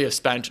literally have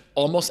spent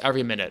almost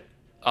every minute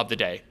of the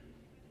day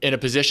in a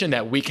position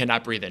that we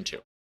cannot breathe into.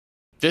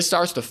 This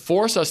starts to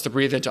force us to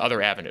breathe into other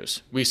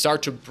avenues. We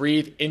start to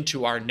breathe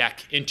into our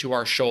neck, into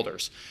our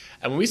shoulders.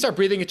 And when we start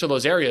breathing into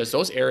those areas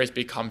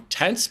become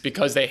tense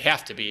because they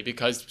have to be,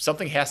 because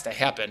something has to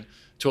happen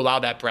to allow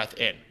that breath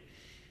in.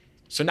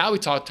 So now we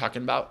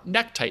talking about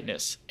neck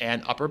tightness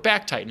and upper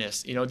back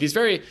tightness, these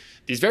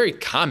very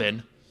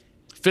common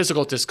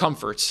physical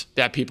discomforts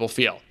that people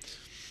feel.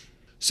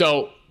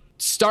 So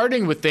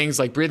starting with things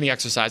like breathing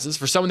exercises,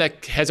 for someone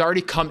that has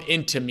already come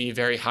into me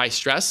very high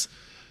stress,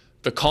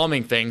 the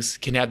calming things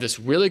can have this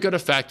really good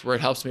effect where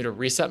it helps me to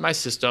reset my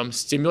system,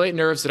 stimulate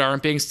nerves that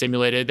aren't being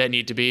stimulated that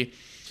need to be,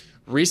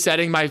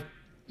 resetting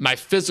my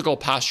physical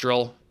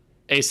postural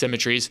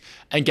asymmetries,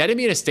 and getting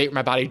me in a state where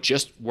my body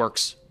just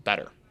works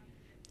better.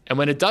 And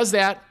when it does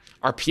that,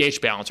 our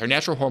pH balance, our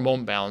natural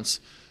hormone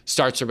balance,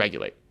 starts to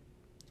regulate,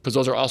 because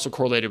those are also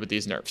correlated with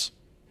these nerves.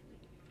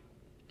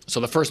 So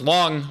the first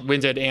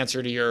long-winded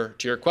answer to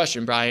your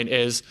question, Brian,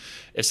 is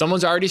if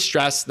someone's already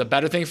stressed, the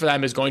better thing for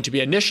them is going to be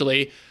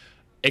initially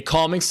a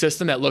calming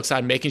system that looks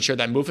on making sure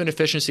that movement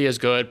efficiency is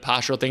good,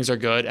 postural things are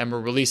good, and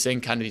we're releasing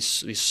kind of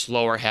these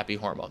slower, happy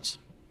hormones.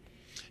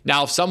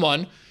 Now, if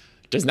someone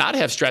does not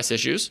have stress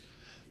issues,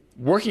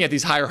 working at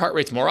these higher heart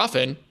rates more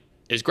often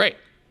is great,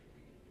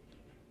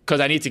 because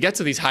I need to get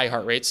to these high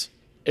heart rates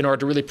in order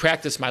to really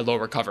practice my low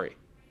recovery.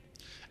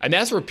 And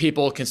that's where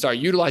people can start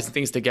utilizing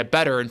things to get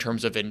better in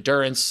terms of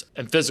endurance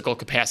and physical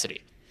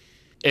capacity.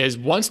 Is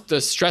once the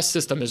stress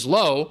system is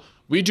low,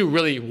 we do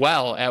really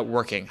well at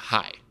working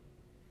high.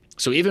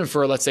 So even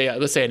for, let's say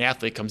an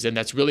athlete comes in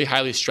that's really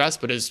highly stressed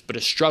but is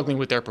struggling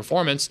with their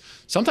performance,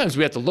 sometimes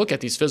we have to look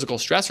at these physical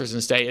stressors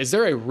and say, is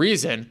there a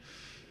reason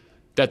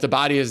that the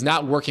body is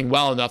not working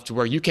well enough to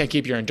where you can't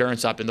keep your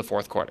endurance up in the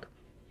fourth quarter?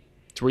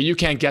 To where you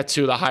can't get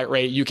to the height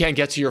rate, you can't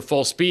get to your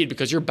full speed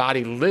because your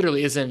body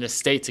literally isn't in a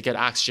state to get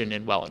oxygen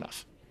in well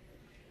enough.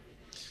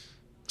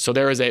 So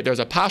there's a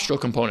postural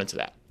component to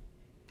that.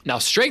 Now,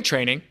 strength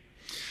training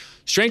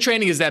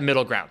is that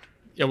middle ground.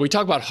 We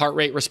talk about heart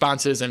rate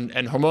responses and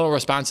hormonal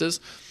responses.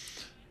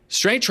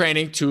 Strength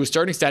training, to a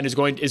certain extent,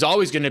 is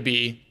always going to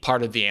be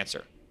part of the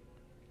answer,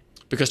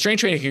 because strength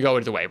training can go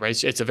either way,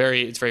 right? It's a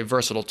very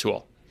versatile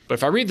tool. But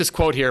if I read this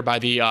quote here by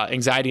the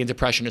Anxiety and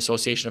Depression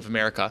Association of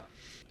America,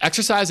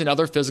 exercise and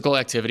other physical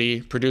activity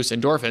produce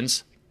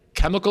endorphins,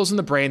 chemicals in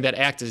the brain that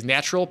act as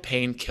natural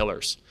pain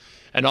killers,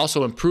 and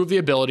also improve the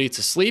ability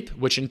to sleep,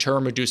 which in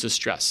turn reduces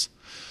stress.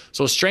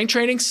 So strength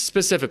training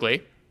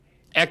specifically,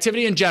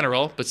 activity in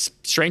general, but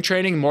strength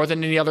training more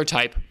than any other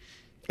type,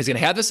 is going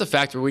to have this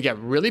effect where we get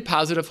really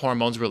positive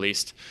hormones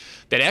released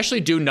that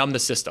actually do numb the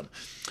system.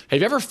 Have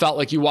you ever felt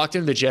like you walked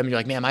into the gym and you're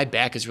like, man, my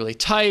back is really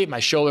tight, my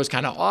shoulder's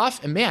kind of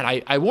off, and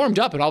man, I warmed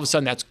up and all of a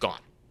sudden that's gone.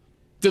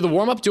 Did the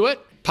warm-up do it?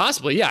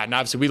 Possibly, yeah. And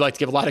obviously we like to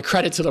give a lot of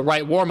credit to the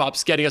right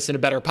warm-ups, getting us in a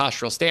better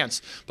postural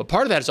stance. But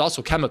part of that is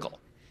also chemical.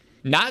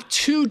 Not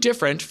too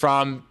different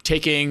from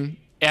taking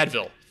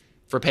Advil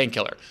for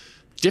painkiller.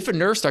 Different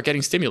nerves start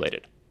getting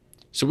stimulated.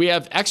 So we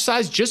have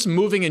exercise, just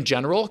moving in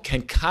general,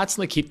 can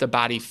constantly keep the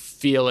body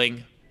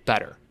feeling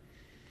better.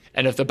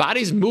 And if the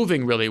body's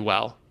moving really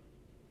well,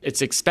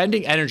 it's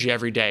expending energy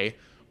every day,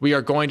 we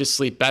are going to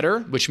sleep better,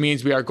 which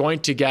means we are going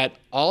to get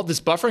all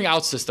this buffering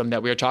out system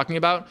that we are talking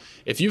about.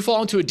 If you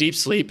fall into a deep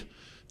sleep,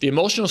 the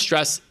emotional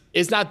stress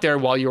is not there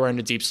while you are in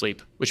a deep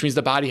sleep, which means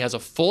the body has a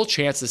full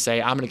chance to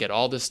say, I'm going to get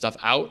all this stuff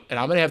out, and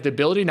I'm going to have the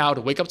ability now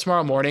to wake up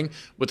tomorrow morning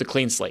with a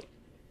clean slate.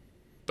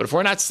 But if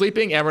we're not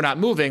sleeping and we're not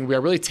moving, we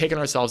are really taking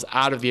ourselves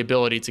out of the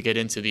ability to get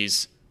into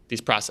these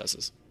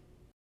processes.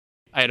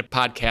 I had a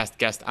podcast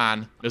guest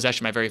on. It was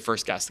actually my very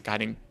first guest, a guy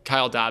named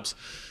Kyle Dobbs.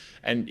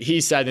 And he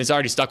said, and it's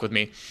already stuck with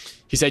me,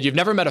 he said, you've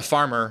never met a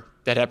farmer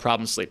that had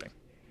problems sleeping.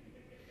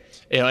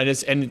 What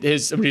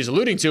he's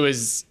alluding to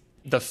is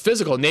the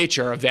physical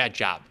nature of that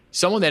job.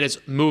 Someone that is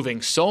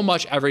moving so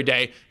much every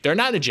day. They're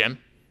not in a gym.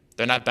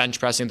 They're not bench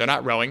pressing. They're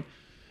not rowing.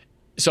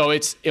 So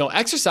it's,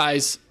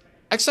 exercise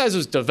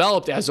was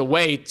developed as a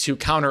way to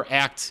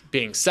counteract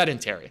being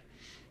sedentary.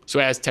 So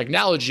as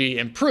technology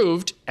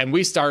improved and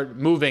we start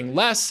moving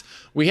less,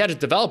 we had to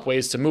develop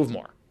ways to move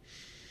more.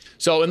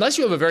 So unless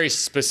you have a very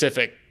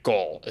specific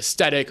goal,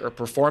 aesthetic or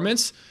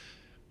performance,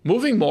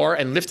 moving more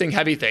and lifting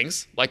heavy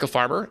things like a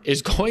farmer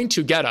is going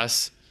to get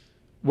us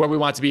where we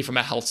want to be from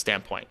a health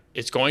standpoint.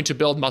 It's going to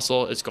build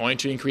muscle. It's going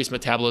to increase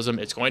metabolism.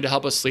 It's going to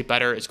help us sleep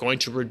better. It's going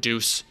to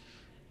reduce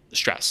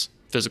stress,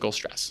 physical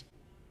stress.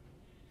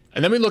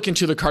 And then we look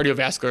into the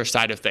cardiovascular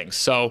side of things.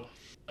 So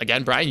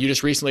again, Brian, you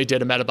just recently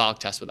did a metabolic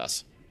test with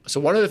us. So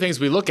one of the things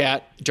we look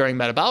at during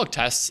metabolic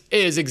tests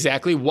is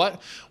exactly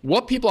what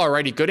people are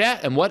already good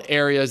at and what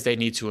areas they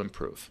need to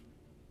improve.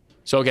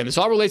 So again, this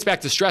all relates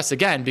back to stress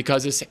again,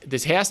 because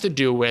this has to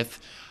do with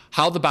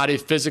how the body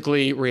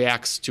physically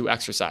reacts to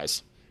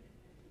exercise.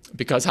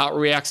 Because how it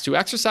reacts to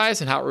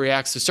exercise and how it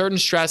reacts to certain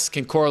stress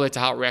can correlate to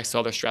how it reacts to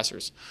other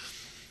stressors.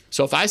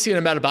 So if I see in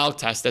a metabolic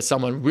test that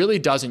someone really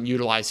doesn't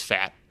utilize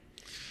fat,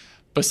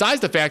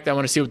 besides the fact that I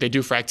want to see what they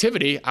do for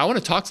activity, I want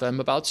to talk to them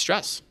about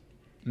stress.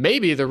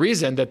 Maybe the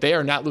reason that they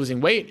are not losing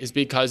weight is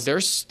because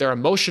their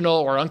emotional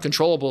or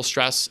uncontrollable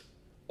stress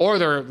or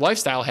their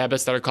lifestyle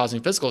habits that are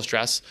causing physical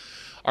stress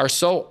are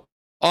so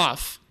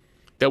off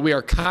that we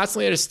are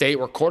constantly at a state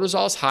where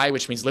cortisol is high,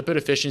 which means lipid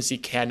efficiency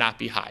cannot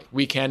be high.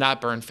 We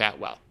cannot burn fat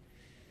well.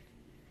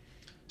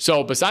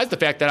 So besides the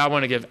fact that I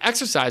want to give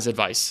exercise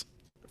advice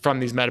from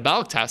these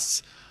metabolic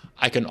tests,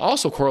 I can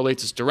also correlate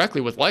this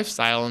directly with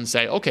lifestyle and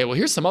say, okay, well,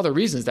 here's some other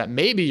reasons that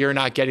maybe you're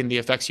not getting the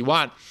effects you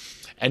want.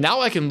 And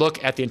now I can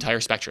look at the entire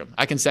spectrum.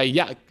 I can say,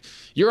 yeah,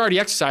 you're already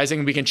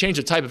exercising. We can change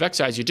the type of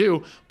exercise you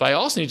do, but I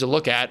also need to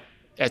look at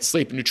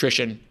sleep,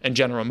 nutrition, and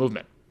general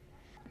movement,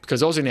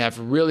 because those are going to have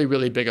really,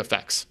 really big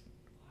effects.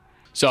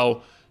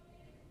 So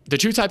the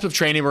two types of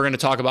training we're going to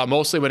talk about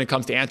mostly when it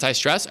comes to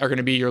anti-stress are going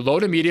to be your low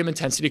to medium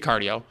intensity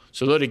cardio.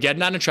 So literally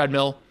getting on a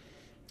treadmill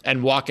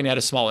and walking at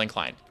a small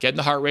incline, getting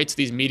the heart rate to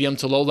these medium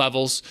to low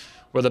levels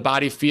where the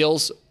body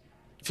feels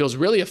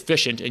really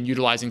efficient in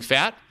utilizing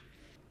fat,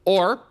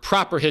 or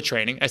proper HIIT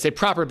training. I say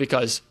proper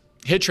because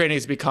HIIT training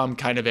has become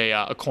kind of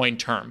a coined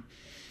term.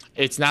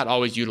 It's not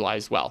always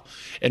utilized well.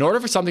 In order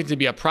for something to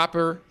be a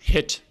proper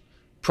HIIT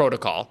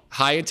protocol,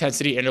 high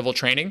intensity interval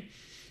training,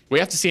 we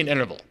have to see an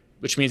interval,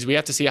 which means we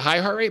have to see a high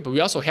heart rate, but we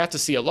also have to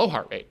see a low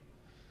heart rate.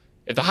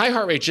 If the high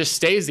heart rate just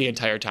stays the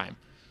entire time,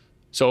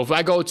 so if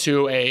I go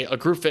to a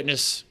group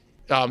fitness,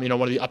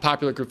 a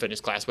popular group fitness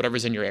class,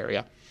 whatever's in your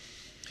area,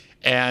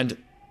 and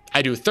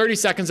I do 30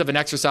 seconds of an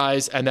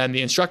exercise, and then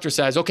the instructor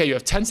says, okay, you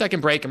have 10-second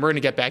break, and we're going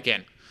to get back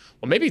in.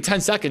 Well, maybe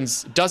 10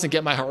 seconds doesn't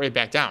get my heart rate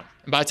back down.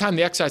 And by the time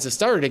the exercise has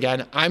started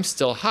again, I'm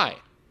still high.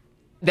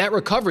 That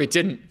recovery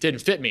didn't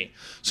fit me.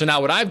 So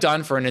now what I've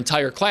done for an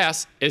entire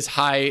class is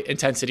high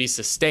intensity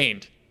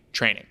sustained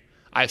training.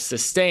 I've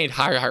sustained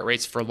higher heart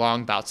rates for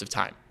long bouts of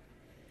time.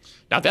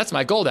 Now, if that's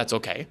my goal, that's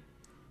okay.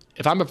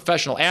 If I'm a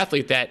professional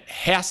athlete that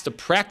has to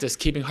practice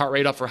keeping heart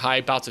rate up for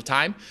high bouts of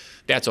time,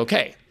 that's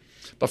okay.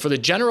 But for the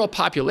general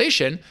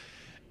population,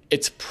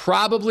 it's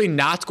probably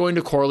not going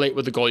to correlate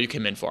with the goal you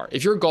came in for.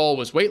 If your goal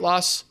was weight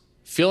loss,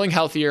 feeling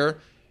healthier,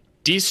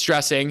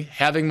 de-stressing,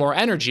 having more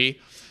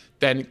energy,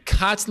 then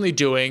constantly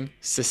doing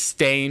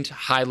sustained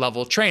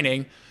high-level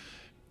training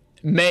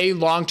may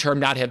long-term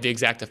not have the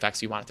exact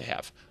effects you want it to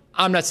have.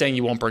 I'm not saying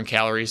you won't burn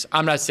calories.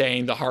 I'm not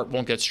saying the heart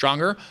won't get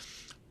stronger.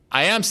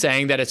 I am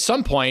saying that at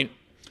some point,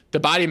 the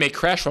body may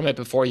crash from it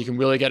before you can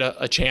really get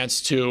a chance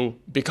to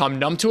become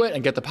numb to it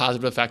and get the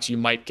positive effects you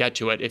might get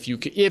to it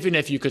even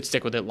if you could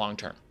stick with it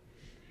long-term.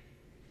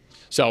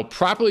 So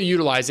properly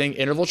utilizing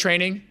interval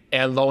training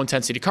and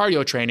low-intensity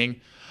cardio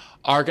training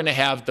are going to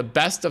have the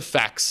best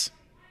effects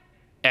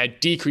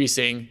at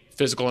decreasing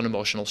physical and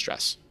emotional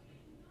stress.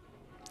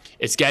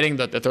 It's getting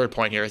the third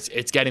point here.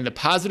 It's getting the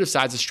positive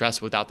sides of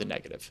stress without the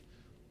negative.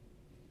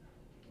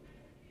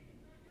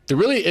 There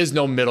really is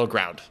no middle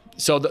ground.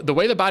 So the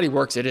way the body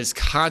works, it is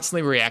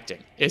constantly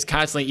reacting. It's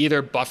constantly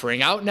either buffering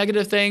out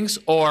negative things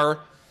or,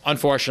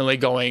 unfortunately,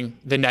 going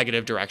the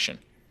negative direction.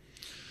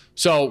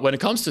 So when it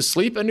comes to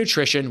sleep and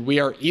nutrition, we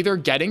are either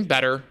getting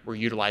better, we're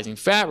utilizing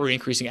fat, we're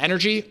increasing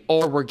energy,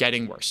 or we're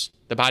getting worse.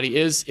 The body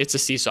it's a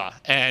seesaw,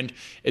 and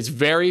it's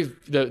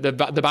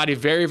the body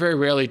very, very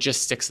rarely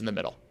just sticks in the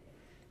middle.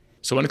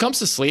 So when it comes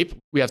to sleep,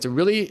 we have to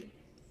really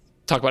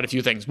talk about a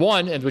few things.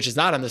 One, and which is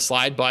not on this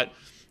slide, but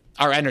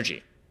our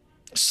energy.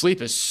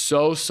 Sleep is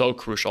so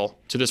crucial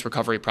to this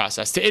recovery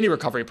process, to any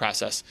recovery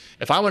process.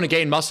 If I want to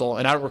gain muscle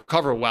and I don't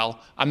recover well,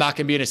 I'm not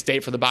going to be in a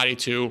state for the body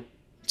to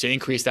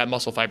increase that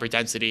muscle fiber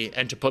density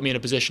and to put me in a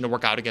position to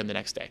work out again the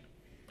next day.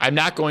 I'm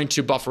not going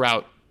to buffer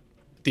out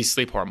these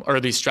sleep hormones or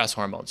these stress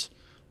hormones.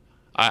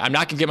 I'm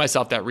not going to give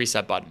myself that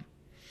reset button.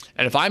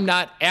 And if I'm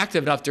not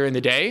active enough during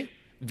the day,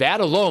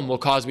 that alone will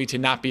cause me to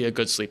not be a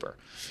good sleeper.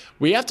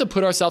 We have to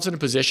put ourselves in a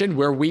position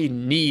where we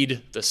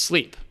need the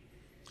sleep.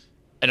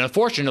 And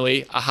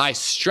unfortunately, a high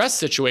stress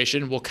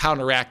situation will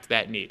counteract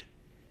that need.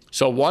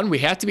 So one, we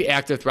have to be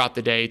active throughout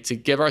the day to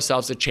give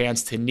ourselves a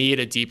chance to need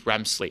a deep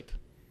REM sleep.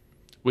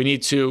 We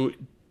need to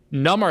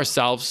numb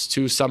ourselves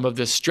to some of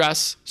the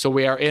stress so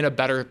we are in a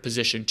better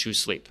position to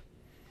sleep.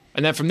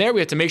 And then from there,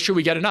 we have to make sure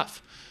we get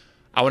enough.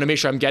 I want to make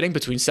sure I'm getting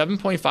between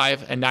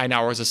 7.5 and 9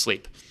 hours of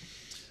sleep.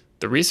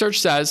 The research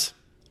says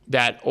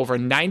that over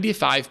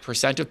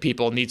 95% of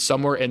people need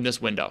somewhere in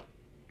this window.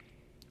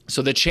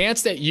 So the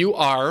chance that you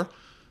are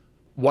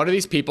one of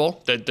these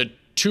people, the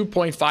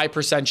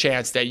 2.5%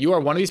 chance that you are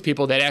one of these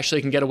people that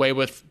actually can get away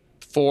with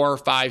 4,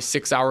 5,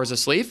 6 hours of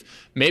sleep,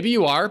 maybe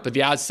you are, but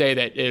the odds say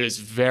that it is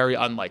very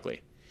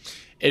unlikely.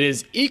 It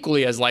is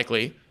equally as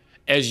likely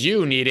as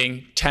you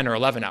needing 10 or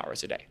 11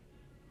 hours a day.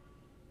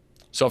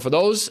 So for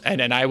those,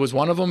 and I was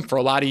one of them for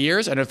a lot of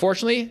years, and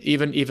unfortunately,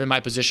 even my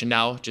position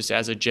now, just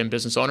as a gym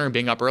business owner and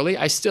being up early,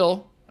 I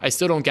still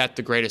don't get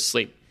the greatest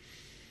sleep.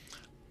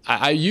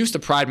 I used to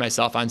pride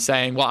myself on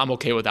saying, well, I'm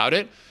okay without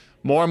it.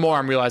 More and more,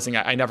 I'm realizing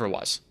I never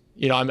was.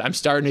 I'm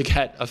starting to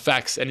get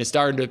effects, and it's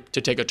starting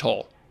to take a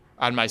toll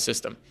on my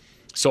system.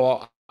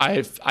 So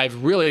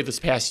I've really this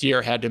past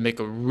year had to make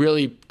a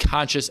really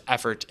conscious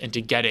effort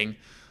into getting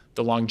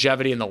the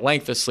longevity and the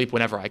length of sleep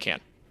whenever I can.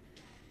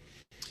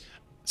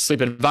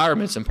 Sleep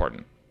environment's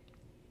important.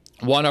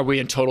 One, are we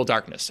in total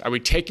darkness? Are we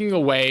taking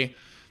away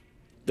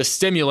the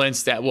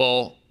stimulants that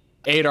will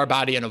aid our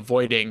body in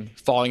avoiding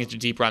falling into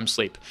deep REM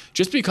sleep?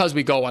 Just because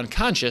we go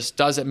unconscious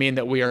doesn't mean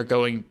that we are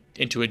going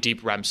into a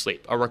deep REM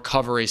sleep, a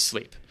recovery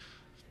sleep.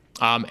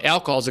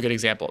 Alcohol is a good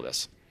example of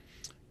this.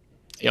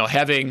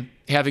 Having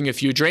a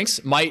few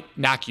drinks might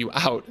knock you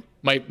out,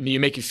 might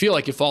make you feel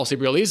like you fall asleep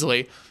real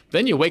easily.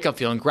 Then you wake up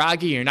feeling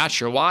groggy, you're not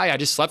sure why. I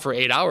just slept for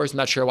 8 hours, I'm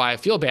not sure why I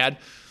feel bad.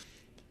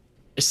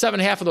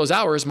 7.5 of those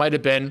hours might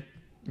have been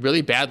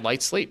really bad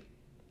light sleep.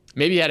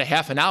 Maybe you had a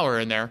half an hour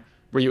in there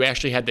where you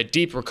actually had the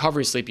deep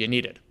recovery sleep you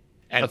needed.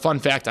 And a fun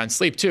fact on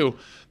sleep too,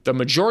 the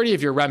majority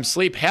of your REM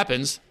sleep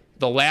happens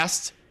the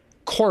last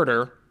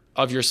quarter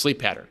of your sleep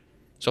pattern.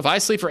 So if I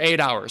sleep for 8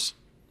 hours,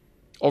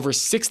 over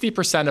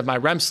 60% of my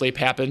REM sleep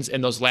happens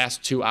in those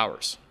last 2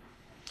 hours.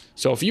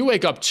 So if you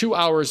wake up 2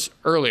 hours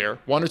earlier,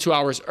 1 or 2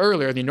 hours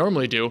earlier than you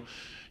normally do,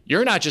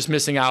 you're not just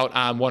missing out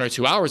on 1 or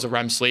 2 hours of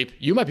REM sleep,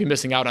 you might be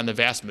missing out on the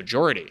vast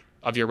majority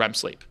of your REM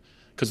sleep.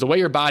 Because the way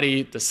your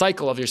body, the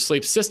cycle of your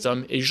sleep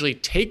system, it usually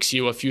takes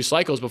you a few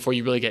cycles before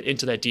you really get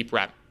into that deep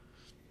REM.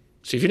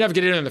 So if you never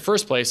get in the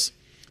first place,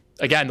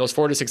 again, those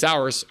 4 to 6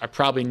 hours are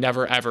probably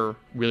never, ever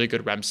really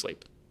good REM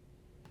sleep.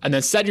 And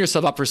then setting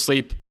yourself up for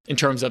sleep in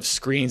terms of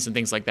screens and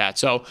things like that.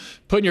 So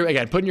putting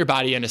your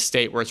body in a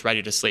state where it's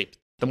ready to sleep.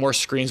 The more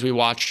screens we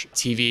watch,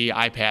 TV,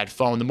 iPad,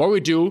 phone, the more we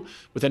do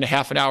within a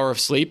half an hour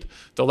of sleep,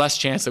 the less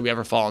chance that we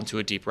ever fall into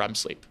a deep REM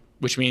sleep,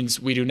 which means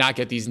we do not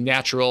get these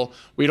natural,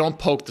 we don't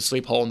poke the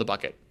sleep hole in the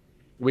bucket.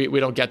 We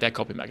don't get that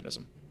coping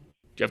mechanism.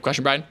 Do you have a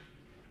question, Brian?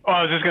 Oh,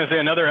 I was just going to say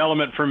another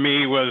element for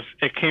me was,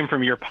 it came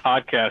from your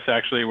podcast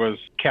actually, was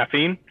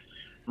caffeine.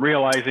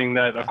 Realizing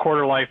that a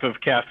quarter life of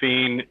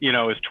caffeine,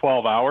 is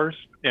 12 hours.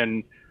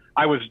 And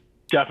I was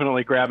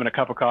definitely grabbing a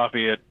cup of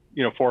coffee at,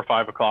 4 or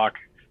 5 o'clock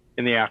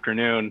in the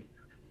afternoon.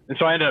 And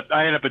so I end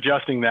up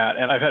adjusting that,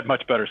 and I've had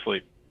much better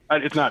sleep.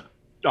 It's not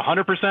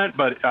 100%,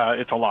 but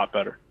it's a lot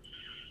better.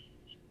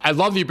 I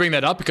love that you bring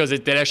that up because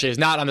that actually is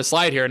not on the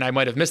slide here, and I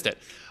might have missed it.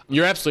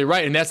 You're absolutely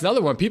right. And that's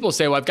another one. People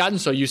say, well, I've gotten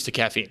so used to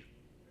caffeine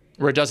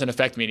where it doesn't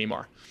affect me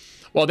anymore.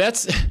 Well,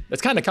 that's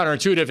kind of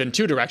counterintuitive in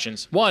two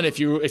directions. One, if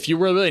you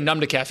were really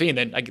numb to caffeine,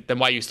 then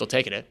why are you still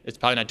taking it? It's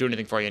probably not doing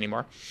anything for you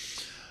anymore.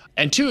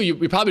 And two,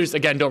 we probably just,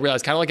 again, don't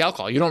realize, kind of like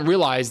alcohol, you don't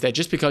realize that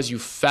just because you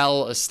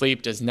fell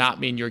asleep does not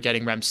mean you're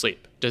getting REM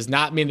sleep. Does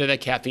not mean that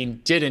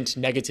caffeine didn't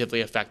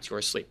negatively affect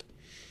your sleep.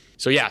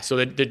 So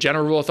the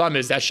general rule of thumb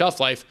is that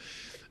shelf life,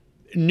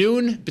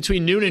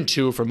 between noon and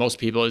 2 for most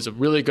people is a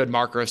really good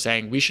marker of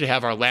saying we should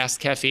have our last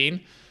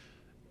caffeine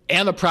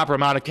and the proper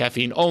amount of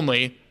caffeine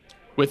only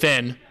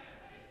within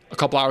a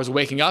couple hours of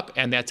waking up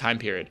and that time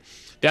period.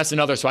 That's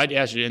another, so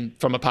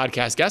from a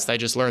podcast guest, I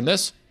just learned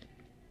this.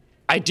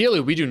 Ideally,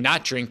 we do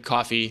not drink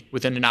coffee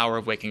within an hour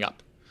of waking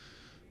up.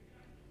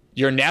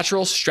 Your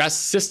natural stress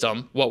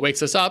system, what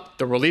wakes us up,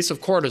 the release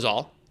of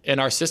cortisol in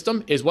our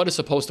system is what is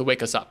supposed to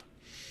wake us up.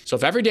 So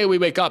if every day we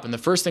wake up and the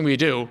first thing we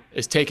do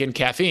is take in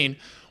caffeine,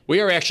 we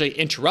are actually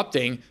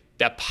interrupting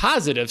that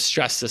positive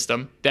stress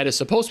system that is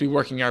supposed to be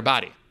working in our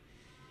body.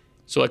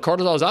 So like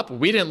cortisol is up,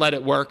 we didn't let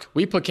it work,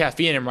 we put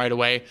caffeine in right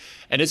away,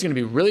 and it's going to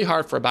be really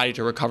hard for our body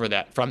to recover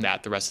from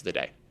that the rest of the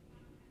day.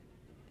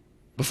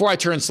 Before I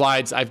turn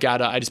slides, I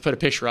just put a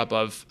picture up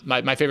of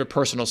my favorite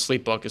personal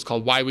sleep book. It's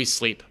called Why We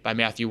Sleep by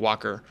Matthew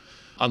Walker,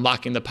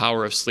 Unlocking the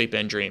Power of Sleep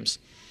and Dreams.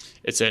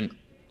 It's an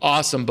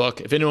awesome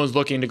book. If anyone's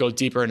looking to go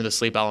deeper into the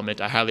sleep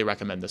element, I highly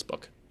recommend this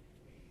book.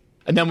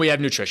 And then we have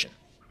nutrition.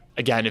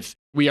 Again, if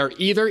we are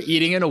either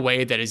eating in a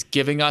way that is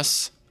giving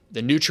us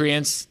the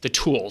nutrients, the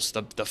tools,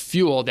 the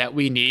fuel that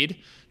we need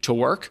to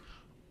work,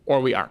 or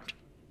we aren't.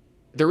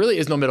 There really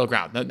is no middle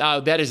ground.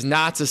 Now, that is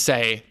not to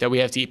say that we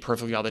have to eat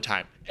perfectly all the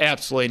time.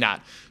 Absolutely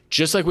not.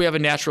 Just like we have a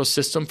natural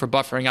system for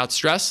buffering out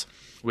stress,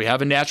 we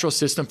have a natural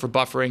system for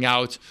buffering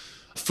out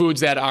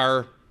foods that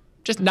are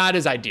just not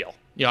as ideal.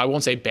 I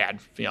won't say bad.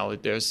 The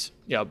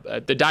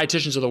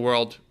dietitians of the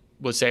world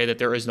would say that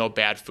there is no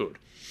bad food.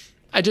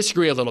 I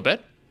disagree a little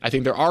bit. I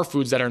think there are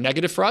foods that are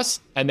negative for us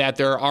and that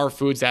there are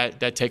foods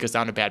that take us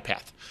down a bad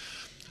path.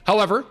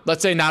 However,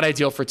 let's say not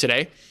ideal for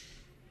today.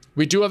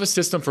 We do have a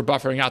system for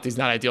buffering out these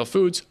not ideal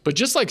foods, but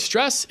just like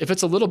stress, if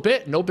it's a little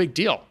bit, no big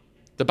deal.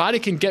 The body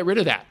can get rid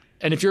of that.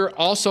 And if you're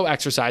also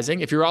exercising,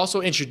 if you're also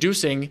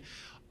introducing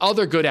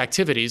other good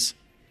activities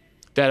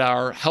that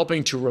are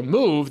helping to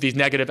remove these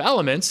negative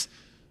elements,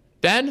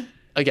 then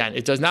again,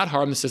 it does not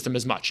harm the system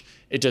as much.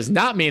 It does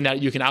not mean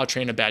that you can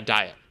outtrain a bad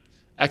diet.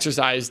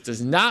 Exercise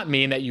does not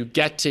mean that you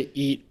get to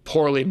eat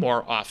poorly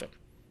more often.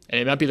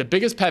 And it might be the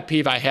biggest pet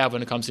peeve I have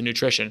when it comes to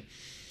nutrition.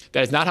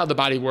 That is not how the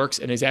body works,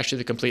 and is actually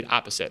the complete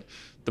opposite.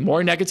 The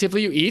more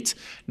negatively you eat,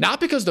 not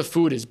because the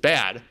food is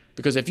bad,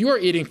 because if you are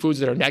eating foods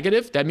that are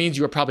negative, that means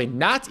you are probably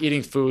not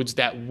eating foods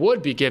that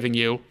would be giving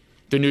you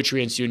the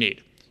nutrients you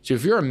need. So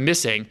if you're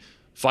missing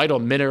vital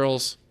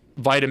minerals,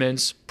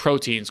 vitamins,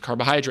 proteins,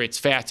 carbohydrates,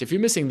 fats, if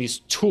you're missing these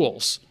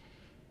tools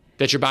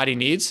that your body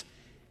needs,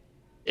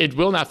 it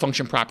will not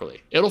function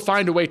properly. It'll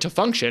find a way to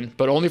function,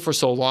 but only for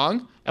so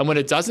long. And when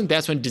it doesn't,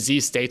 that's when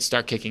disease states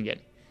start kicking in,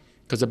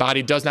 because the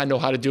body does not know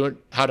how to do it,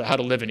 how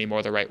to live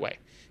anymore the right way.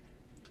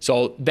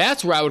 So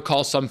that's where I would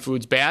call some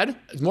foods bad.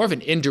 It's more of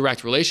an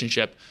indirect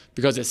relationship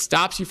because it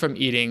stops you from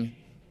eating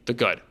the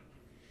good.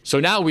 So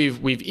now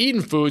we've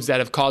eaten foods that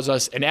have caused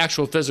us an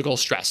actual physical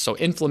stress. So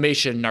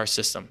inflammation in our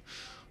system,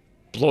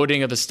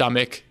 bloating of the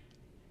stomach,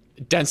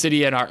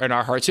 density in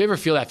our heart. So you ever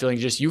feel that feeling?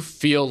 You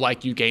feel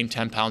like you gained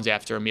 10 pounds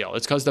after a meal.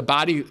 It's because the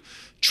body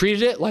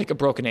treated it like a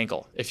broken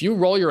ankle. If you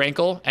roll your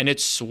ankle and it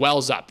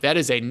swells up, that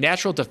is a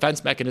natural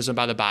defense mechanism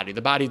by the body.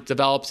 The body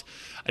develops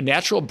a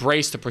natural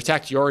brace to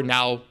protect your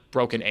now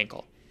broken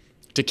ankle,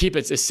 to keep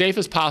it as safe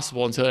as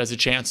possible until it has a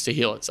chance to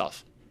heal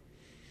itself.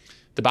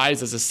 The body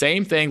does the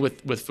same thing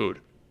with food.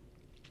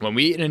 When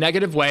we eat in a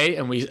negative way,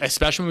 and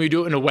especially when we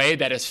do it in a way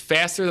that is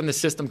faster than the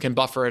system can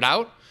buffer it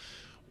out,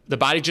 the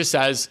body just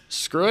says,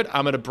 screw it,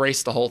 I'm going to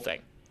brace the whole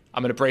thing.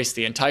 I'm going to brace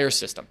the entire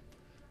system.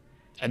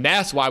 And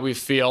that's why we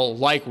feel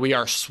like we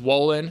are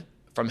swollen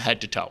from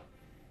head to toe.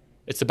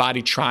 It's the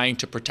body trying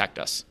to protect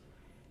us.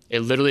 It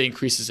literally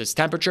increases its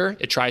temperature.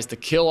 It tries to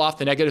kill off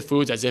the negative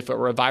foods as if it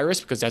were a virus,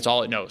 because that's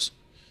all it knows.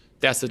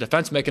 That's the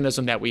defense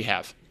mechanism that we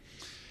have.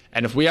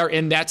 And if we are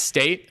in that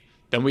state,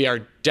 then we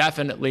are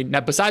definitely,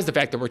 now besides the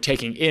fact that we're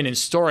taking in and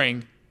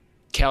storing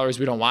calories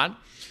we don't want,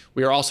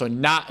 we are also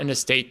not in a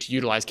state to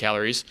utilize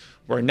calories.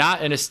 We're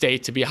not in a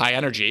state to be high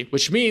energy,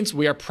 which means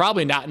we are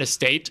probably not in a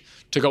state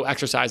to go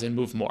exercise and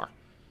move more.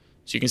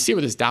 So you can see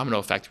where this domino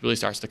effect really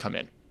starts to come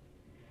in.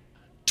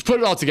 To put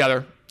it all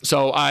together,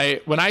 so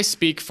when I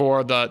speak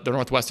for the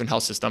Northwestern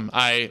Health System,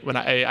 I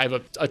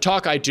have a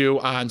talk I do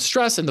on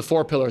stress and the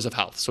 4 pillars of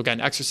health. So again,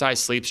 exercise,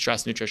 sleep,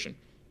 stress, nutrition.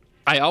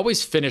 I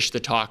always finish the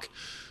talk.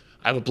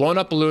 I have a blown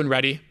up balloon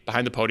ready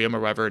behind the podium or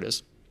wherever it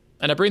is.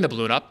 And I bring the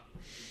balloon up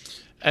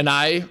and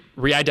I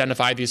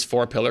re-identify these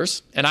 4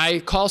 pillars, and I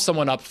call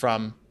someone up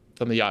from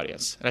the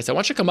audience. And I say, I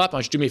want you to come up, I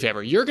want you to do me a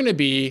favor. You're going to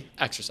be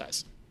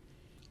exercise.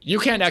 You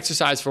can't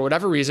exercise for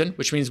whatever reason,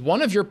 which means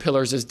one of your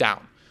pillars is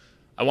down.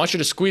 I want you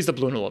to squeeze the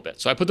balloon a little bit.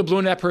 So I put the balloon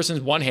in that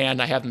person's one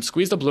hand, I have them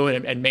squeeze the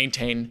balloon and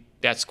maintain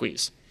that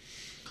squeeze.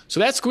 So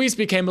that squeeze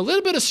became a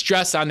little bit of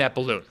stress on that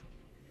balloon.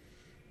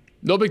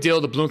 No big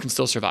deal, the balloon can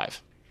still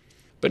survive.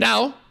 But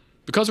now,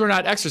 because we're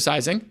not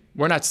exercising,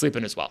 we're not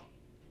sleeping as well.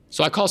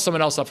 So I call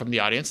someone else up from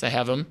the audience, I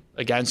have them,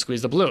 again,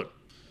 squeeze the balloon.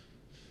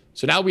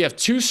 So now we have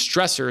 2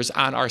 stressors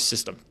on our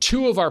system.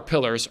 2 of our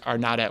pillars are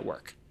not at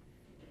work.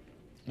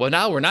 Well,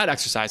 now we're not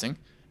exercising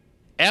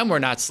and we're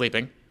not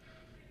sleeping,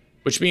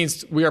 which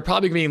means we are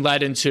probably being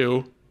led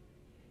into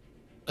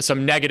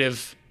some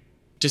negative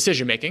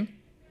decision making.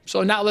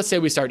 So now let's say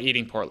we start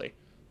eating poorly.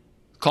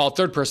 Call a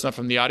third person up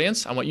from the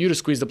audience. I want you to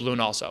squeeze the balloon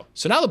also.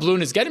 So now the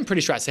balloon is getting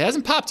pretty stressed. It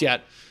hasn't popped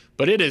yet,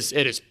 but it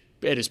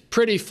is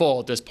pretty full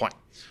at this point.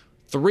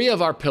 3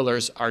 of our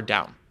pillars are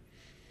down.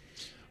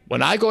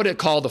 When I go to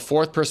call the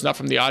 4th person up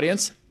from the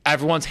audience,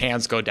 everyone's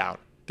hands go down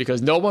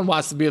because no one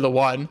wants to be the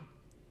one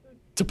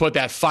to put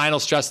that final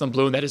stress in the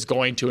balloon that is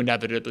going to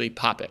inevitably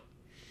pop it.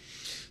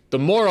 The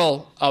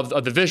moral of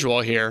the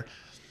visual here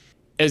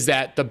is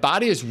that the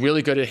body is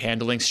really good at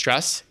handling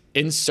stress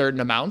in certain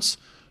amounts,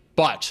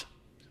 but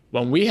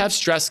when we have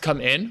stress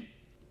come in,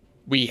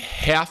 we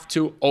have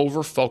to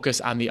over-focus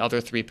on the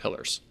other 3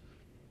 pillars.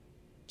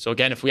 So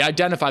again, if we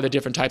identify the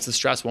different types of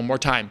stress one more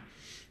time,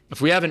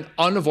 if we have an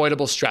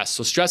unavoidable stress,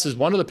 so stress is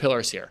one of the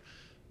pillars here.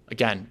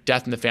 Again,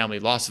 death in the family,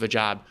 loss of a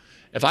job.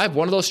 If I have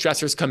one of those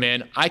stressors come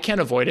in, I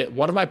can't avoid it.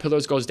 One of my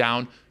pillars goes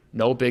down,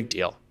 no big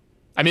deal.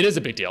 I mean, it is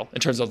a big deal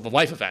in terms of the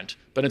life event,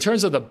 but in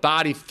terms of the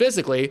body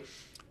physically,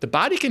 the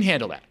body can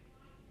handle that.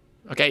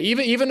 Okay,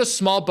 even a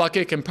small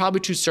bucket can probably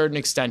to a certain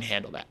extent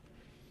handle that.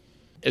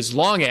 As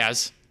long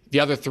as the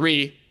other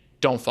 3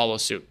 don't follow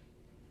suit.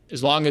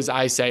 As long as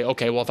I say,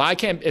 okay, well, if I'm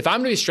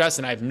gonna be stressed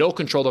and I have no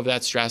control over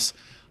that stress,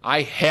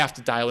 I have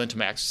to dial into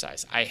my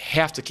exercise. I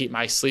have to keep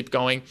my sleep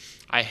going.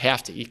 I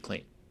have to eat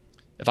clean.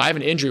 If I have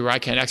an injury where I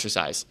can't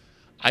exercise,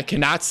 I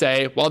cannot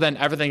say, well, then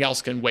everything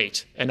else can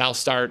wait and I'll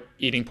start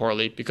eating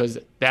poorly because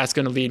that's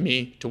going to lead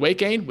me to weight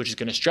gain, which is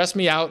going to stress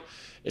me out.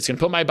 It's going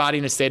to put my body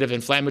in a state of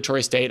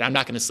inflammatory state. I'm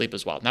not going to sleep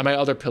as well. Now my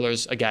other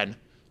pillars, again,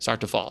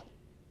 start to fall.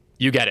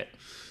 You get it.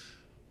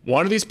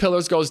 One of these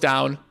pillars goes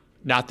down,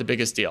 not the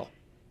biggest deal.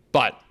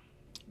 But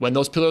when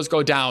those pillars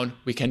go down,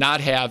 we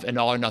cannot have an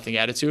all or nothing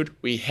attitude.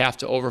 We have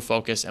to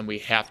overfocus and we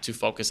have to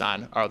focus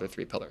on our other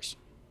 3 pillars.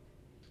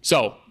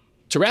 So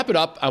to wrap it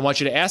up, I want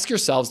you to ask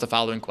yourselves the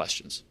following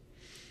questions.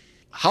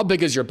 How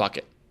big is your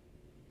bucket?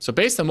 So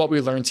based on what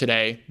we learned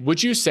today,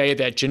 would you say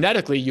that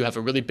genetically you have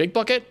a really big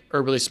bucket or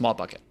a really small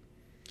bucket?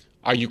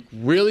 Are you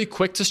really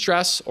quick to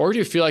stress, or do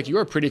you feel like you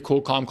are pretty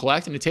cool, calm,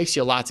 collect, and it takes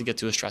you a lot to get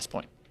to a stress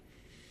point?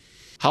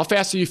 How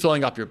fast are you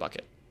filling up your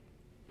bucket?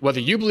 Whether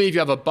you believe you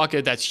have a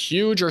bucket that's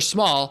huge or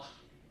small,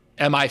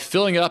 am I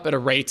filling it up at a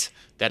rate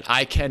that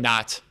I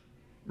cannot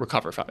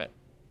recover from it?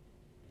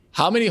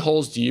 How many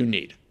holes do you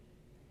need?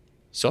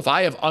 So if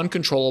I have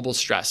uncontrollable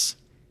stress,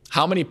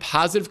 how many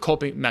positive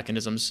coping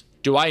mechanisms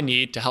do I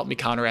need to help me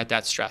counteract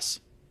that stress?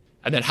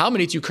 And then how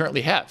many do you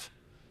currently have?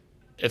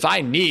 If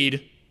I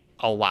need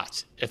a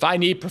lot, if I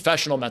need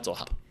professional mental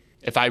help,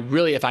 if I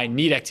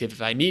need activity,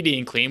 if I need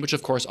eating clean, which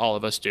of course all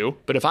of us do,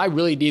 but if I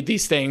really need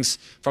these things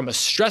from a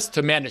stress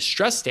to manage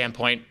stress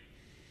standpoint,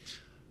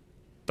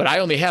 but I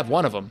only have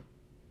one of them,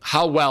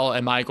 how well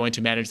am I going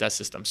to manage that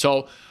system?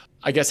 So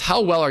I guess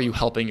how well are you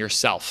helping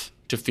yourself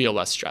to feel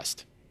less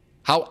stressed?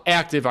 How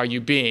active are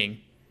you being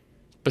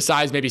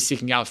besides maybe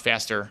seeking out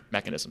faster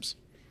mechanisms?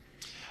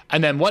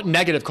 And then what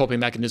negative coping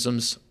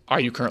mechanisms are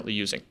you currently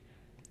using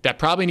that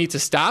probably need to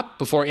stop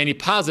before any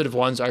positive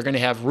ones are going to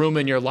have room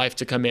in your life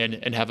to come in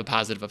and have a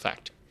positive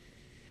effect?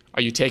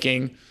 Are you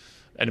taking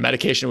a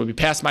medication that would be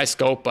past my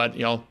scope, but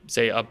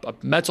say a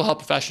mental health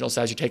professional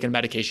says you're taking a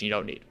medication you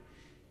don't need?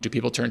 Do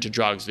people turn to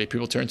drugs? Do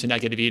people turn to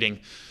negative eating?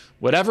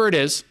 Whatever it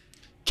is,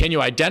 can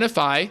you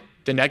identify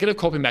the negative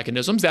coping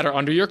mechanisms that are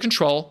under your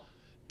control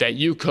that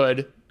you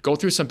could go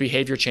through some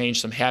behavior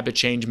change, some habit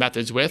change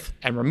methods with,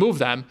 and remove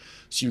them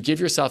so you give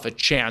yourself a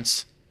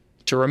chance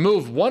to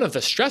remove one of the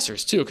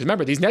stressors too? Because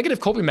remember, these negative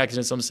coping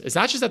mechanisms, it's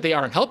not just that they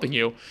aren't helping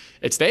you,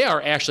 it's they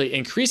are actually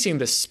increasing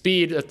the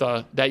speed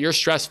that your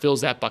stress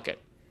fills that bucket.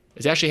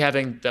 It's actually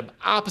having the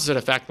opposite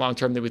effect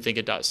long-term than we think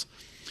it does.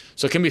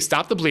 So can we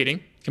stop the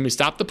bleeding? Can we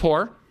stop the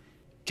pour?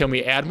 Can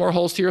we add more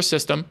holes to your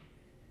system?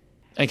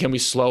 And can we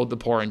slow the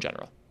pour in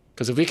general?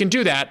 Because if we can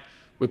do that,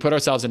 we put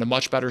ourselves in a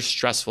much better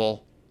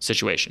stressful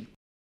situation.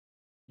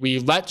 We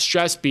let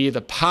stress be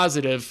the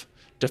positive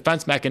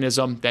defense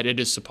mechanism that it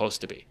is supposed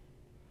to be.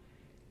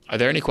 Are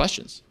there any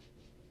questions?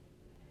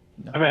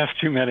 No. I've asked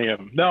too many of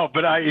them. No,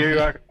 but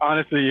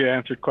honestly, you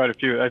answered quite a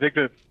few. I think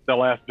that the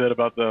last bit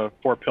about the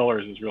 4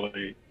 pillars is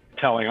really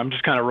telling. I'm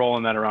just kind of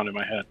rolling that around in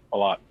my head a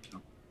lot.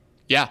 So.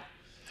 Yeah,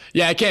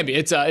 it can be.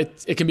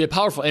 It can be a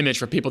powerful image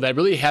for people that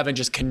really haven't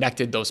just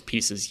connected those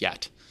pieces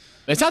yet.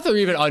 It's not that they're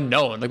even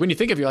unknown. Like when you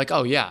think of it, you're like,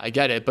 oh yeah, I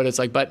get it. But it's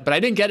like, but I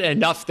didn't get it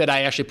enough that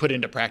I actually put it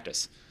into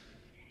practice.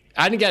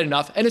 I didn't get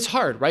enough. And it's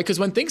hard, right? Because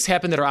when things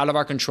happen that are out of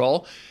our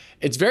control,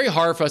 it's very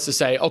hard for us to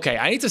say, okay,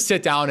 I need to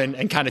sit down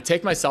and kind of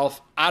take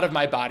myself out of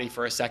my body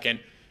for a second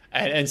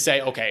and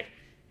say, okay,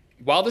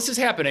 while this is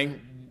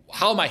happening,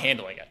 how am I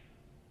handling it?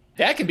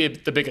 That can be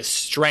the biggest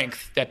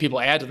strength that people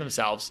add to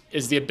themselves,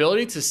 is the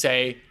ability to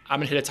say, I'm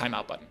going to hit a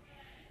timeout button.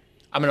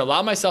 I'm going to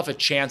allow myself a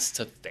chance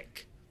to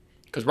think.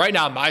 Because right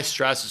now, my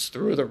stress is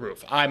through the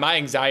roof. My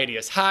anxiety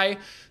is high.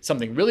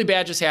 Something really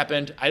bad just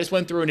happened. I just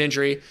went through an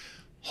injury.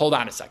 Hold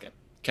on a second.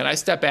 Can I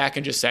step back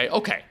and just say,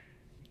 okay,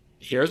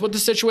 here's what the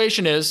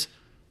situation is.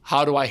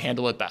 How do I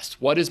handle it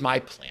best? What is my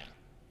plan?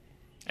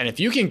 And if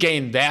you can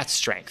gain that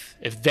strength,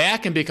 if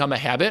that can become a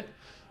habit,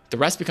 the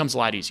rest becomes a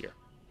lot easier.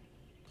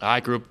 All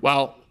right, group.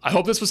 Well, I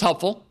hope this was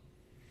helpful.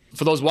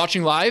 For those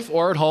watching live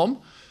or at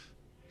home,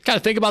 kind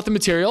of think about the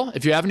material.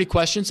 If you have any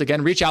questions,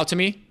 again, reach out to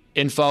me.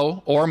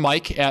 info or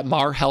Mike at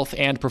Mar Health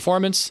and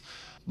Performance.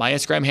 My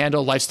Instagram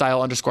handle,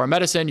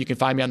 lifestyle_medicine. You can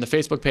find me on the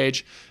Facebook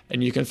page,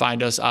 and you can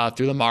find us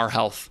through the Mar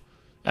Health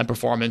and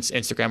Performance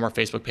Instagram or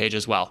Facebook page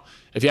as well.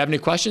 If you have any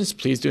questions,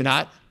 please do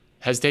not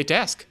hesitate to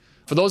ask.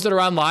 For those that are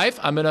on live,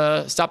 I'm going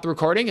to stop the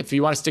recording. If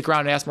you want to stick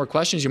around and ask more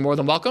questions, you're more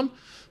than welcome.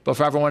 But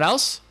for everyone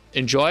else,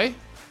 enjoy, and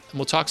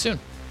we'll talk soon.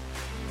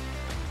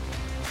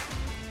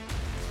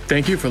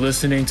 Thank you for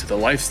listening to the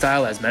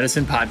Lifestyle as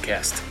Medicine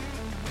podcast.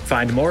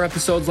 Find more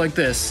episodes like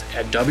this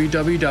at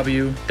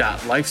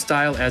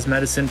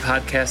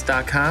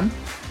www.lifestyleasmedicinepodcast.com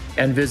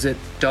and visit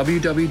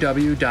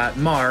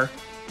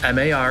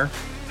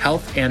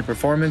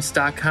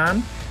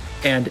www.marhealthandperformance.com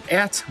and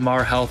at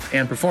Mar Health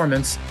and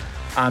Performance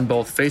on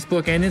both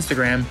Facebook and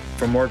Instagram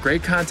for more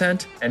great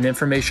content and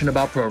information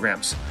about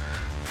programs.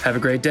 Have a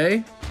great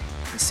day,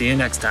 and see you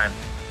next time.